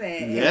 That's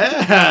it.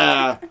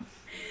 Yeah.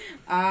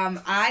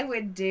 I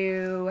would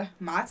do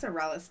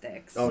mozzarella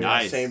sticks. Oh,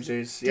 Nice. yeah,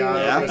 samesies. Dude,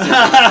 Yeah. really? All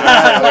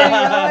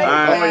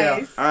right.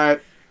 Nice. All right.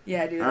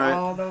 Yeah, dude, All right.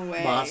 all the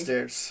way.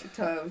 Monsters.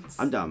 Totes.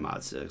 I'm down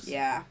mod 6.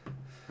 Yeah.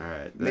 All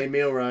right. Main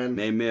meal, Ryan.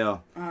 Main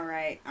meal. All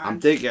right. I'm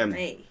thinking-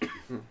 Entree.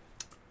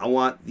 I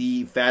want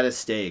the fattest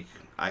steak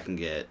I can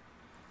get,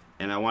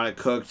 and I want it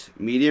cooked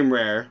medium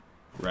rare,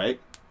 right?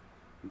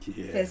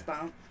 Yeah. Fist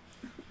bump.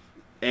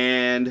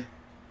 And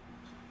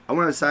I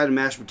want a side of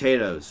mashed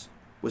potatoes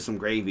with some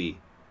gravy,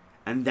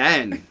 and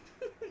then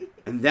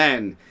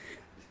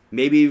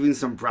maybe even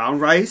some brown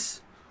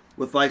rice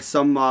with like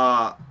some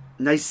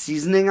nice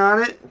seasoning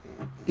on it.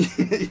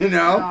 You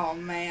know? Oh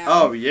man.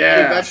 Oh Any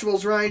yeah.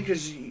 vegetables, Ryan?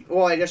 Because,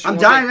 I guess I'm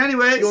dying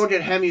anyways. You won't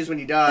get Hemis when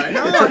you die.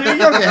 No, dude, you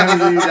don't get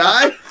hungry when you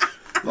die.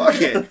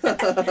 Fuck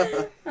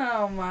it.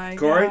 Oh my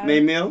Corey, God.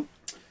 main meal.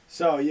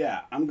 So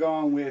yeah, I'm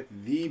going with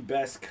the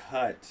best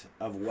cut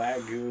of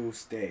Wagyu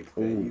steak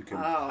that Ooh. you can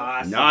Oh.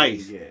 possibly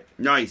Nice. get.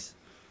 Nice.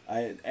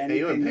 you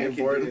Anything ain't paying you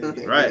for can it. do to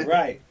get- Right.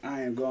 Right.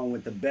 I am going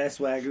with the best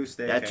Wagyu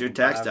steak. That's I your can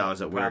tax prob-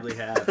 dollars at work. Probably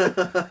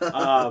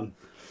have.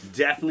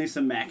 Definitely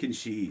some mac and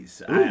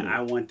cheese.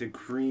 I want the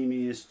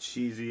creamiest,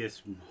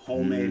 cheesiest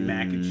homemade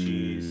mac and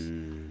cheese.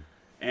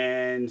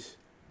 And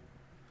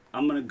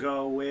I'm going to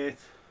go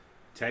with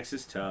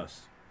Texas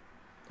toast.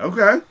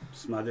 Okay.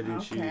 Smothered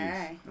in cheese.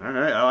 Okay. All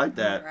right. I like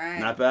that. All right.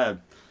 Not bad.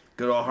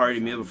 Good old hearty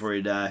meal before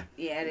you die.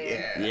 Yeah,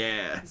 dude.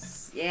 Yeah.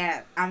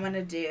 Yeah, I'm going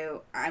to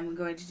do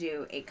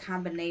a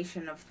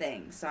combination of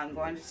things. So I'm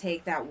going to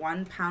take that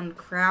 1 pound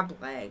crab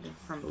leg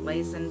from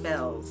Blazing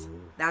Bills.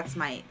 That's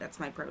my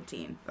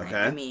protein. Right?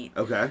 Okay. My meat.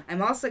 Okay.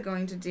 I'm also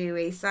going to do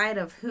a side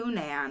of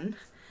Hunan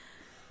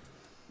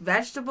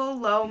vegetable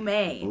lo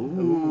mein.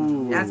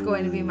 Ooh. That's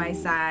going to be my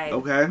side.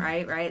 Okay.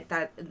 Right.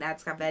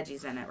 That's got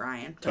veggies in it,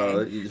 Ryan. Okay?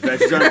 Totally.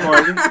 Veggies are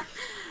important.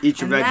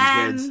 Eat your And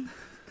veggies, kids. then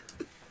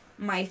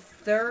my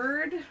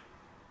third,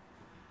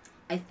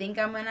 I think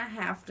I'm gonna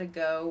have to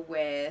go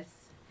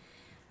with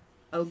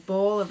a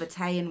bowl of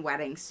Italian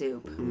wedding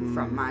soup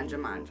from Manja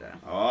Manja.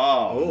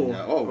 Oh.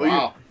 Yeah. Oh,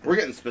 wow. We're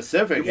getting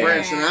specific. Yeah.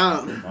 Branching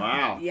out.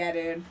 Wow. Yeah,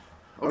 dude.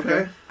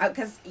 Okay.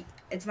 Because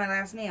it's my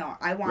last meal.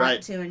 I want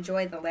Right. to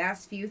enjoy the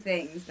last few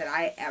things that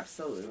I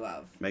absolutely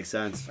love. Makes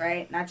sense.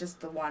 Right? Not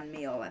just the one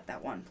meal at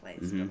that one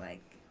place, Mhm. but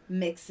like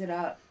mix it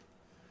up.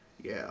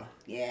 Yeah.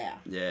 Yeah.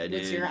 Yeah, dude.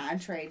 What's your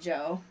entree,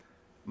 Joe?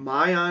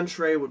 My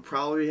entree would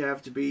probably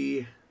have to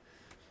be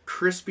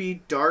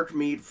crispy dark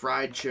meat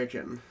fried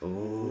chicken.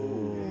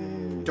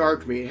 Oh.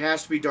 Dark meat. It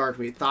has to be dark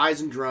meat.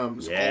 Thighs and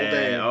drums all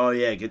day. Yeah. Oh,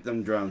 yeah. Get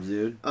them drums,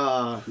 dude.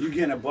 You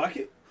getting a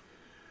bucket?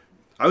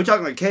 Are we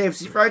talking like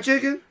KFC fried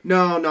chicken?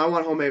 No, I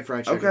want homemade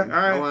fried chicken. Okay, all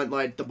right. I want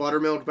like the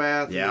buttermilk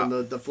bath Yeah. and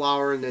then the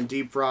flour and then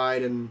deep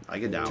fried and I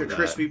get down to with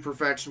crispy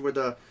perfection where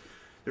the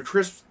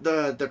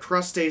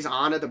crust stays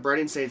on it, the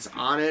breading stays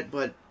on it,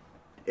 but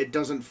it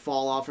doesn't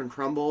fall off and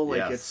crumble. Like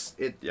Yes.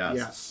 yes.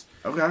 Yes.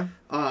 that. Okay.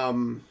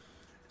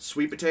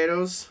 sweet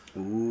potatoes.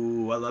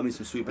 Ooh, I love me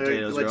some sweet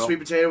potatoes, like girl. sweet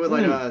potato with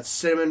like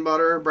cinnamon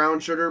butter, brown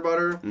sugar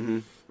butter,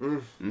 and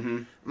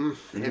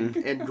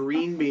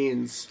green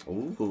beans.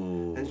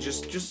 Ooh. And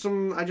just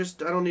some. I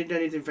don't need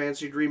anything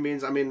fancy. Green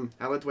beans. I mean,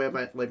 I like the way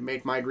I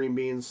make my green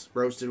beans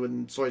roasted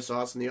with soy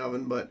sauce in the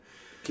oven. But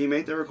Can you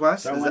make the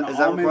request? So Is when that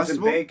almonds and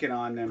requestable? bacon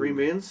on them. green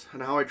beans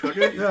and how I cook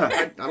it.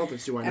 Yeah. I don't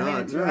see why I mean,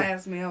 not. it's your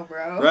last meal,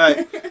 bro.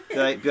 Right. Be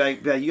like,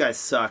 you guys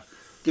suck.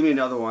 Give me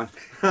another one.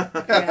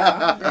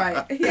 Yeah,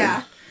 right.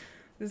 Yeah.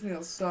 This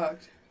meal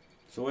sucked.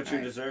 So what's your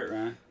Right. dessert,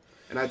 Ryan?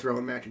 And I throw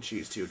in mac and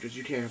cheese too, because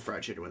you can't have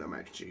fried chicken without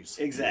mac and cheese.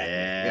 Exactly.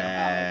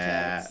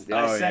 Yeah.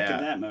 I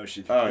second that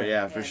motion. Oh,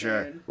 yeah, for Yeah,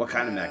 sure. dude. What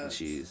kind of mac and Nuts.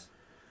 cheese?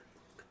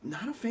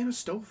 Not a fan of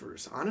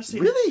Stouffer's, honestly.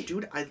 Really?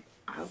 Dude,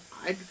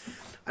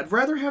 I'd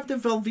rather have the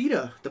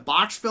Velveeta, the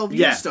boxed Velveeta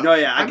Yeah. stuff. No,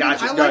 yeah, I mean,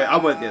 got you. I No, like-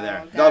 I'm with you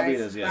there. guys,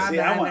 Velveeta's, yeah. See,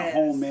 I want Evans.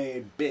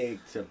 homemade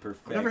baked to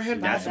perfection. I've never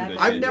had That's some good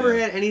I've shit, never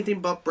yeah. had anything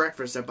but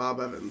breakfast at Bob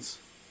Evans.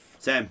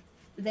 Same.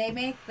 They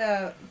make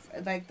the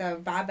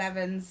Bob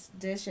Evans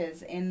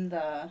dishes in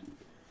the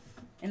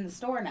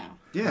store now.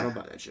 I don't Yeah.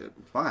 buy that shit.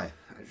 Why?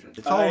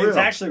 It's all real. It's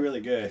actually really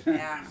good.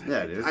 Yeah.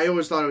 Yeah, dude. I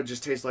always thought it would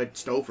just taste like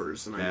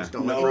Stouffer's, and I Yeah. just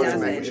don't No, like frozen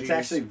doesn't. mac and cheese. it's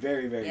actually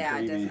very, very Yeah,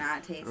 it creamy. does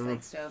not taste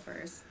like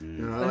Stouffer's.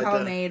 No, I But like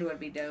homemade would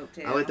be dope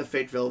too. I like the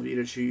fake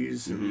Velveeta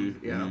cheese. And,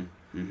 yeah,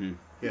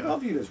 yeah.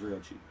 Velveeta's real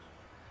cheese.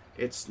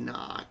 It's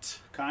not.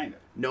 Kind of.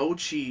 No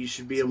cheese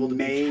should be It's able to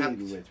made be kept.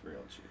 with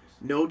real cheese.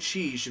 No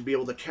cheese should be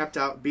able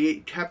to be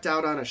kept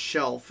out on a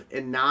shelf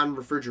and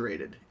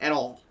non-refrigerated at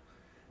all.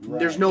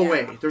 There's Right. no Yeah.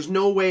 way. There's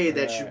no way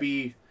that Right. should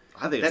be.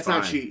 I think That's it's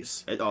not fine.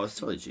 cheese. It's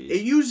totally cheese.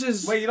 It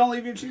uses Wait, you don't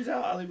leave your cheese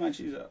out? I leave my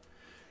cheese out.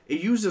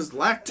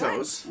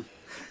 lactose,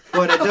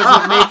 but it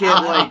doesn't make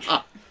it like.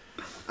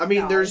 I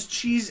mean, No. there's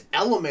cheese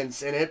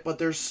elements in it, but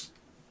there's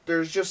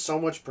just so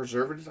much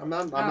preservatives. I'm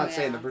not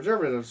saying yeah. the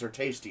preservatives are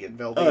tasty in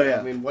Velveeta. Oh, yeah.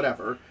 I mean,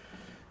 whatever.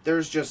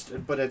 There's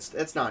just, but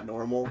it's not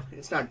normal.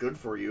 It's not good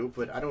for you.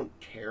 But I don't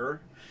care.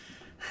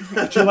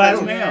 What's your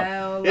last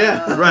meal?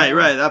 Yeah. Right,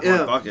 at that point,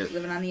 Yeah. fuck it.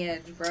 Living on the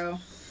edge, bro.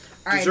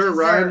 All right, Dessert,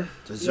 Ryan.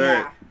 Dessert,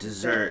 Yeah.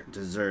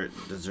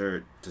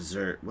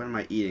 dessert. What am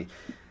I eating?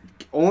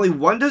 Only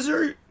one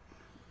dessert?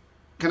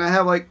 Can I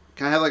have like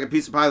a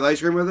piece of pie with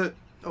ice cream with it?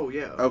 Oh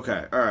yeah.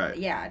 Okay, all right.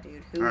 Yeah,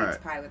 dude. Who All eats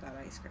right. pie without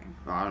ice cream?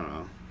 Oh, I don't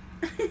know.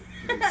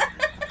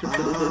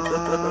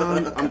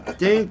 I'm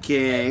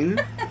thinking.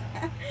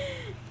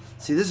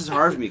 See, this is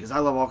hard for me because I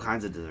love all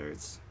kinds of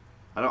desserts.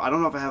 I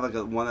don't know if I have like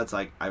one that's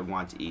like I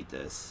want to eat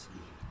this.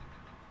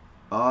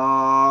 It's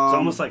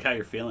almost like how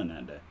you're feeling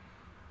that day.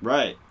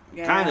 right,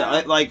 Yeah. kind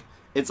of like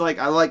it's like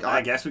I like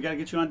I guess we gotta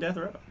get you on death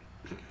row.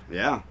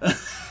 yeah.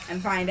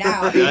 And find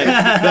out.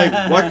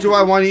 like, what do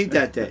I want to eat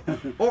that day?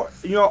 Or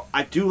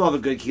I do love a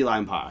good key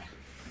lime pie.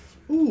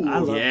 Ooh. I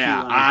love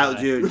Yeah, key lime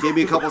pie. dude, give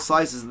me a couple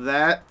slices of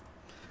that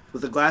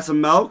with a glass of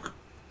milk.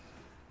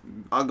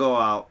 I'll go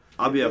out.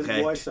 I'll be Give this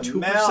okay. boy some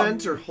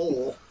 2% or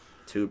whole?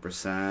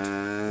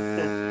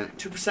 2%.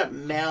 2%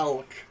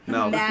 milk.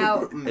 Milk.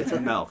 Now, It's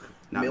milk.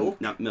 Not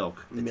Milk? Not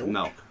milk. It's Milk?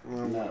 milk.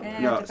 No.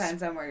 No. it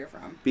depends on where you're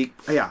from.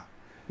 Yeah.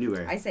 New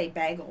area. I say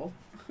bagel.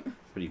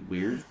 Pretty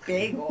weird.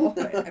 Bagel.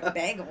 A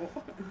bagel.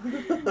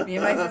 Me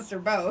and my sister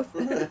both.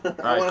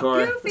 All right,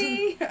 Corey.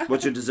 Goofy.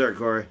 What's your dessert,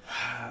 Corey?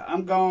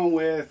 I'm going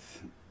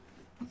with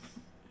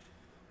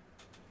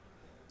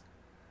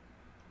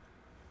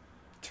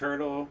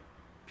turtle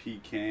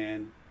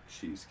pecan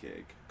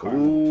cheesecake.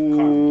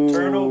 Ooh.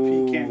 Turtle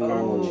pecan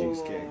caramel Ooh.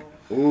 cheesecake.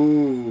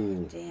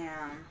 Ooh. Damn.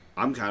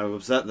 I'm kind of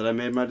upset that I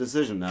made my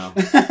decision now.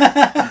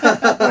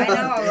 I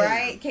know,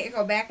 right? Can't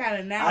go back on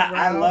it now, bro.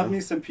 I love me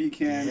some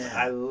pecans. Yeah.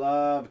 I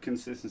love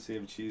consistency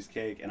of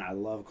cheesecake, and I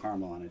love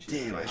caramel on a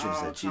cheesecake. Damn, I should Oh,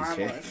 have said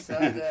caramel cheesecake. is so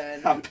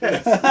good. I'm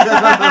pissed. Now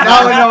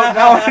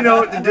I know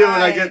what to do when I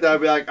Right. get there. I'll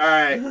be like, all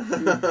right,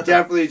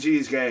 definitely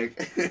cheesecake.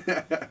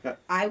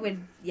 I would,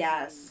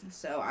 yes.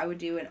 So I would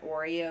do an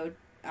Oreo,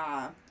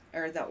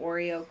 or the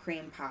Oreo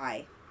cream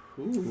pie.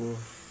 Ooh.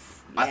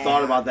 I Yeah.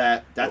 thought about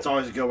that. That's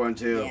always a good one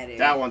too. Yeah, dude.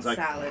 That one's like,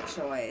 solid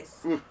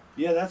choice.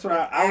 Yeah, that's what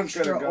I was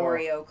Extra gonna go.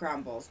 Oreo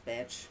crumbles,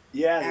 bitch.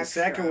 Yeah, the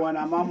Extra. second one,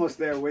 I'm almost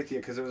there with you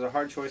because it was a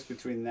hard choice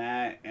between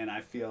that and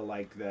I feel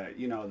like the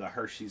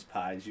Hershey's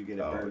pies you get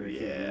at Oh, Burger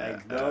King, yeah.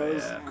 like Oh,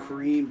 those yeah.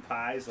 cream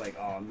pies, like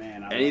oh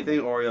man, I anything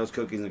love Oreos,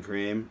 cookies, and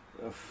cream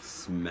them. Ugh.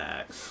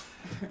 smacks.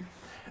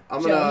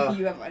 I'm Joe, gonna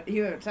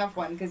you have a tough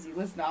one because you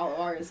listen to all of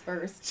ours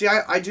first. see.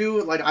 I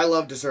do like. I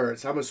love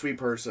desserts. I'm a sweet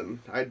person.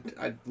 I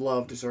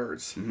love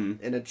desserts, Mhm.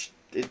 and it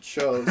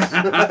shows. Oh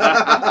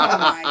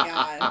my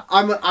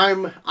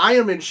god. I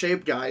am in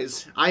shape,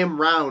 guys. I am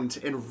round,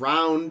 and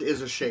round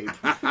is a shape.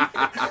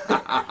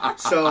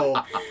 So,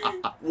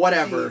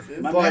 whatever.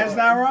 Jesus. My But- man's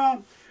not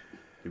wrong.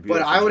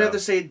 But I would have to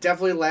say,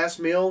 definitely last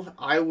meal,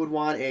 I would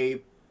want a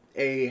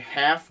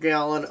half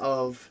gallon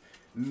of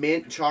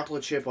mint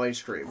chocolate chip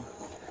ice cream.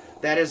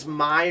 That is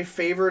my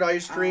favorite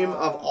ice cream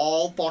of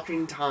all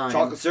fucking time.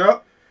 chocolate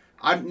syrup.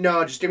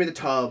 Just give me the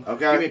tub.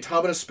 Okay. Give me a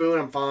tub and a spoon.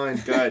 I'm fine.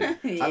 Good.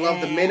 I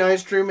love the mint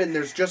ice cream, and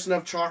there's just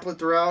enough chocolate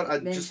throughout.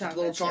 Mint Just chocolate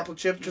little chip. chocolate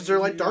chips, because they're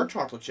like dark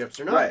chocolate chips.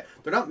 They're not. Right.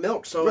 They're not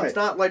milk, so Right. it's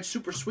not like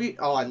super sweet.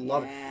 Oh, I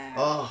love it.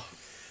 Oh,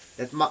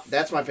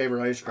 that's my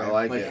favorite ice cream. I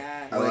like it.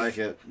 Yes. I like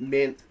it.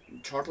 Mint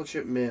chocolate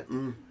chip mint.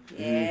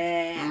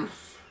 Yeah.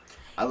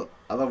 I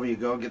love when you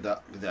go get the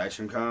ice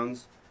cream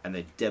cones and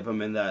they dip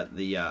them in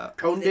the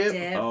Cone The dip.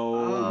 dip.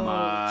 Oh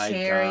my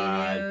cherry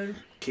God. nude.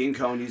 King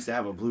Cone used to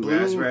have a blue Blue.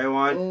 raspberry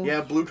one. Ooh.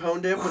 Yeah, blue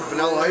cone dip with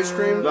vanilla ice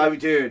cream. Like,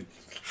 dude,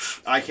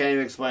 I can't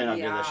even explain how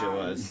good that shit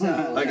was. So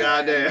Like, good.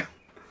 goddamn.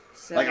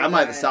 So Like, I might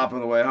have to good. stop on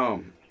the way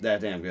home.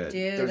 That damn good.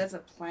 Dude, There's- that's a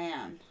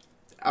plan.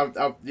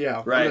 Yeah,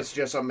 I'm Right. gonna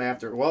suggest something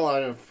after.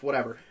 Well,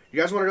 whatever. You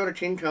guys want to go to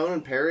King Cone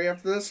and Perry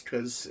after this?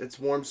 Because it's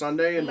warm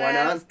Sunday, and why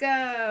Let's not?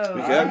 go.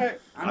 We All good? right.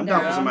 I'm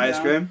down for some ice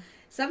cream.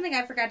 Something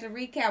I forgot to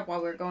recap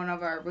while we were going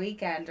over our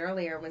weekend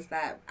earlier was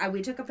that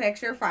we took a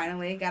picture,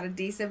 finally, got a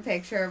decent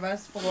picture of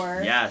us four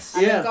Yes.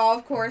 on Yeah. the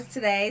golf course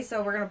today,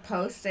 so we're going to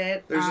post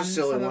it There's on a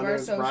silly some one. of our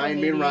There's social Ryan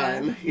media. being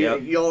Ryan. Yep.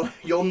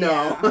 You'll know.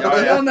 Yeah. Oh,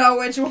 yeah. You'll know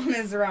which one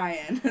is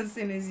Ryan as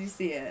soon as you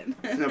see it.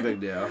 It's no big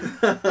deal.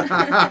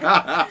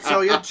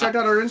 So yeah, check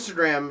out our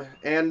Instagram,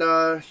 and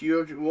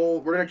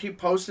we're gonna keep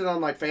posting on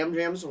like fam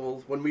jams.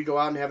 When we go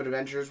out and have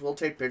adventures, we'll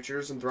take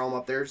pictures and throw them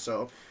up there,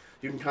 so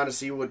you can kind of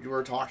see what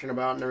we're talking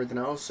about and everything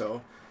else.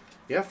 So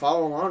yeah,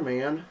 follow along,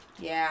 man.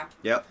 Yeah,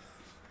 Yep.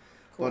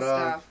 cool But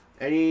stuff.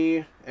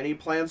 any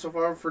plans so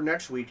far for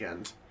next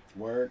weekend?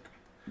 Work.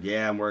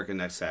 Yeah, I'm working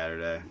next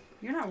Saturday.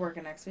 You're not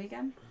working next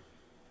weekend?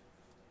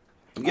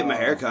 I'm getting my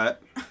hair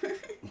cut.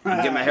 I'm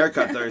getting my hair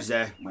cut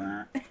Thursday.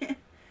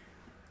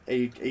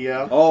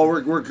 Yeah. Oh,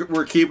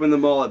 we're keeping the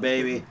mullet,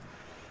 baby.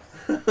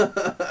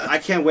 I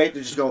can't wait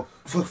to just go.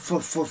 It's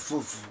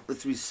gonna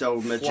be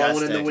so majestic.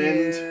 Flowing in the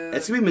wind. Dude,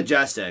 It's gonna be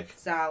majestic,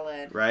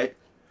 solid. right?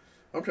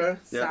 Okay.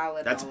 Yeah.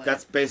 Solid That's mullet.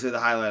 that's basically the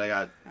highlight I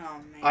got. Oh,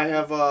 man. I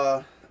have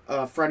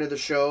a friend of the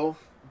show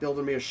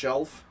building me a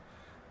shelf,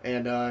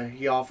 and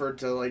he offered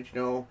to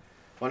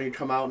why don't you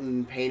come out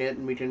and paint it,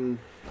 and we can.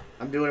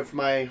 I'm doing it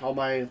for all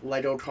my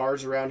Lego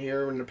cars around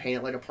here. We're gonna paint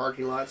it like a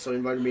parking lot, so he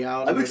invited me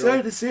out. I'm and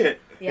excited to see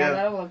it. Yeah, yeah.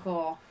 that'll look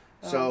cool.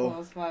 That'll So- look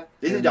cool as fuck.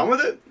 Is he done with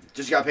it?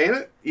 Just got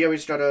painted? Yeah, we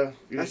just gotta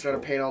That's gotta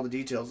cool. paint all the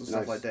details and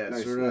stuff Nice, like that.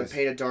 nice, So we're gonna nice.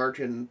 paint it dark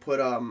and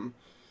put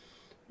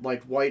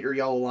like white or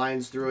yellow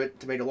lines through it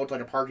to make it look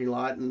like a parking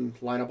lot and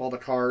line up all the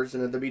cars,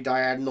 and it'll be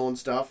diagonal and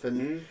stuff. And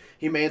Mhm.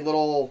 he made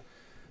little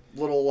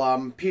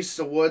pieces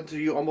of wood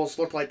to almost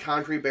look like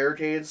concrete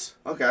barricades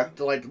Okay.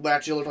 to like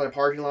actually look like a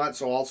parking lot.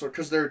 So also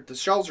because the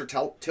shelves are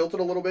tilted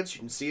a little bit, so you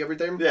can see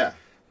everything. Yeah.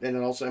 And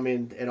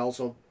it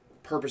also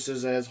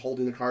purposes as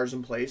holding the cars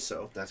in place.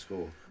 So That's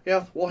cool.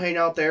 yeah, we'll hang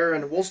out there,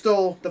 and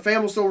the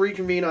fam will still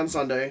reconvene on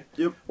Sunday.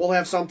 Yep. We'll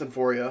have something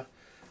for you.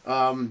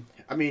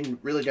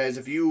 Really, guys,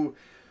 if you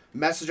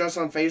message us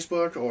on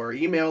Facebook or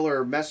email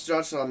or message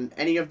us on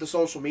any of the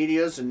social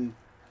medias, and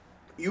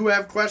you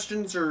have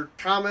questions or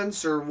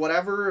comments or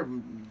whatever,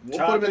 we'll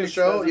put them in the Topics,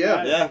 show. doesn't Yeah.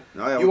 matter. Yeah.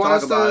 Oh, yeah. You We'll want talk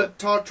us about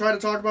to it. try to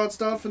talk about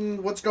stuff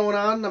and what's going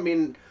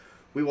on?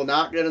 We will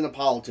not get into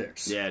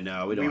politics. Yeah.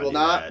 No, we don't. We wanna will do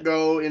not that.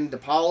 go into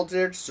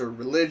politics or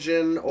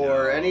religion or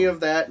No. any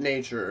of that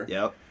nature.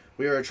 Yep.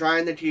 We are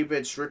trying to keep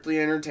it strictly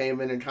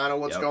entertainment and kind of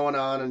what's Yep. going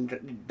on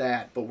and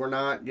that, but we're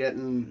not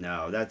getting.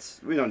 No,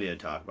 we don't need to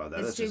talk about that.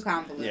 It's That's too just,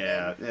 convoluted.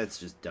 Yeah, it's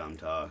just dumb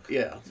talk.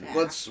 Yeah,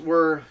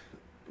 Yeah.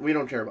 we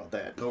don't care about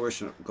that. Go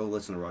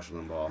listen to Rush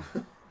Limbaugh.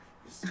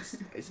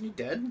 Isn't he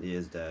dead? He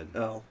is dead.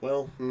 Oh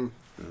well. Losing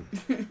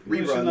the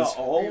Reruns.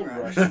 old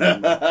Reruns.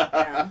 Russian.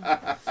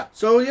 Yeah.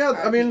 So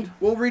yeah, RIP.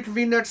 we'll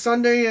reconvene next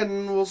Sunday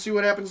and we'll see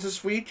what happens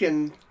this week,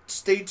 and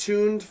stay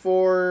tuned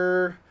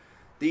for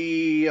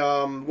the.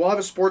 We'll have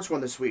a sports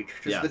one this week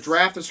because the Yes.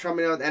 draft is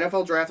coming up. The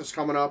NFL draft is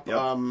coming up. Yep.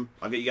 I'll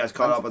get you guys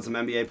caught up on some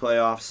NBA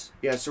playoffs.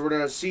 Yeah, so we're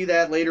gonna see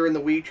that later in the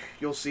week.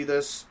 You'll see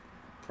this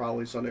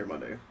probably Sunday or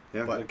Monday.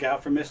 Yeah. But Look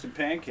out for Mr.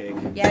 Pancake.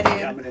 Yeah,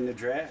 dude. Coming in the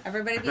draft.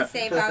 Everybody be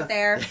safe out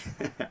there.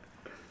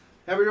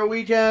 have a good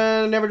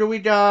weekend. Have a good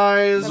week,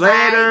 guys.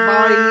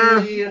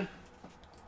 Bye-bye. Later. Bye.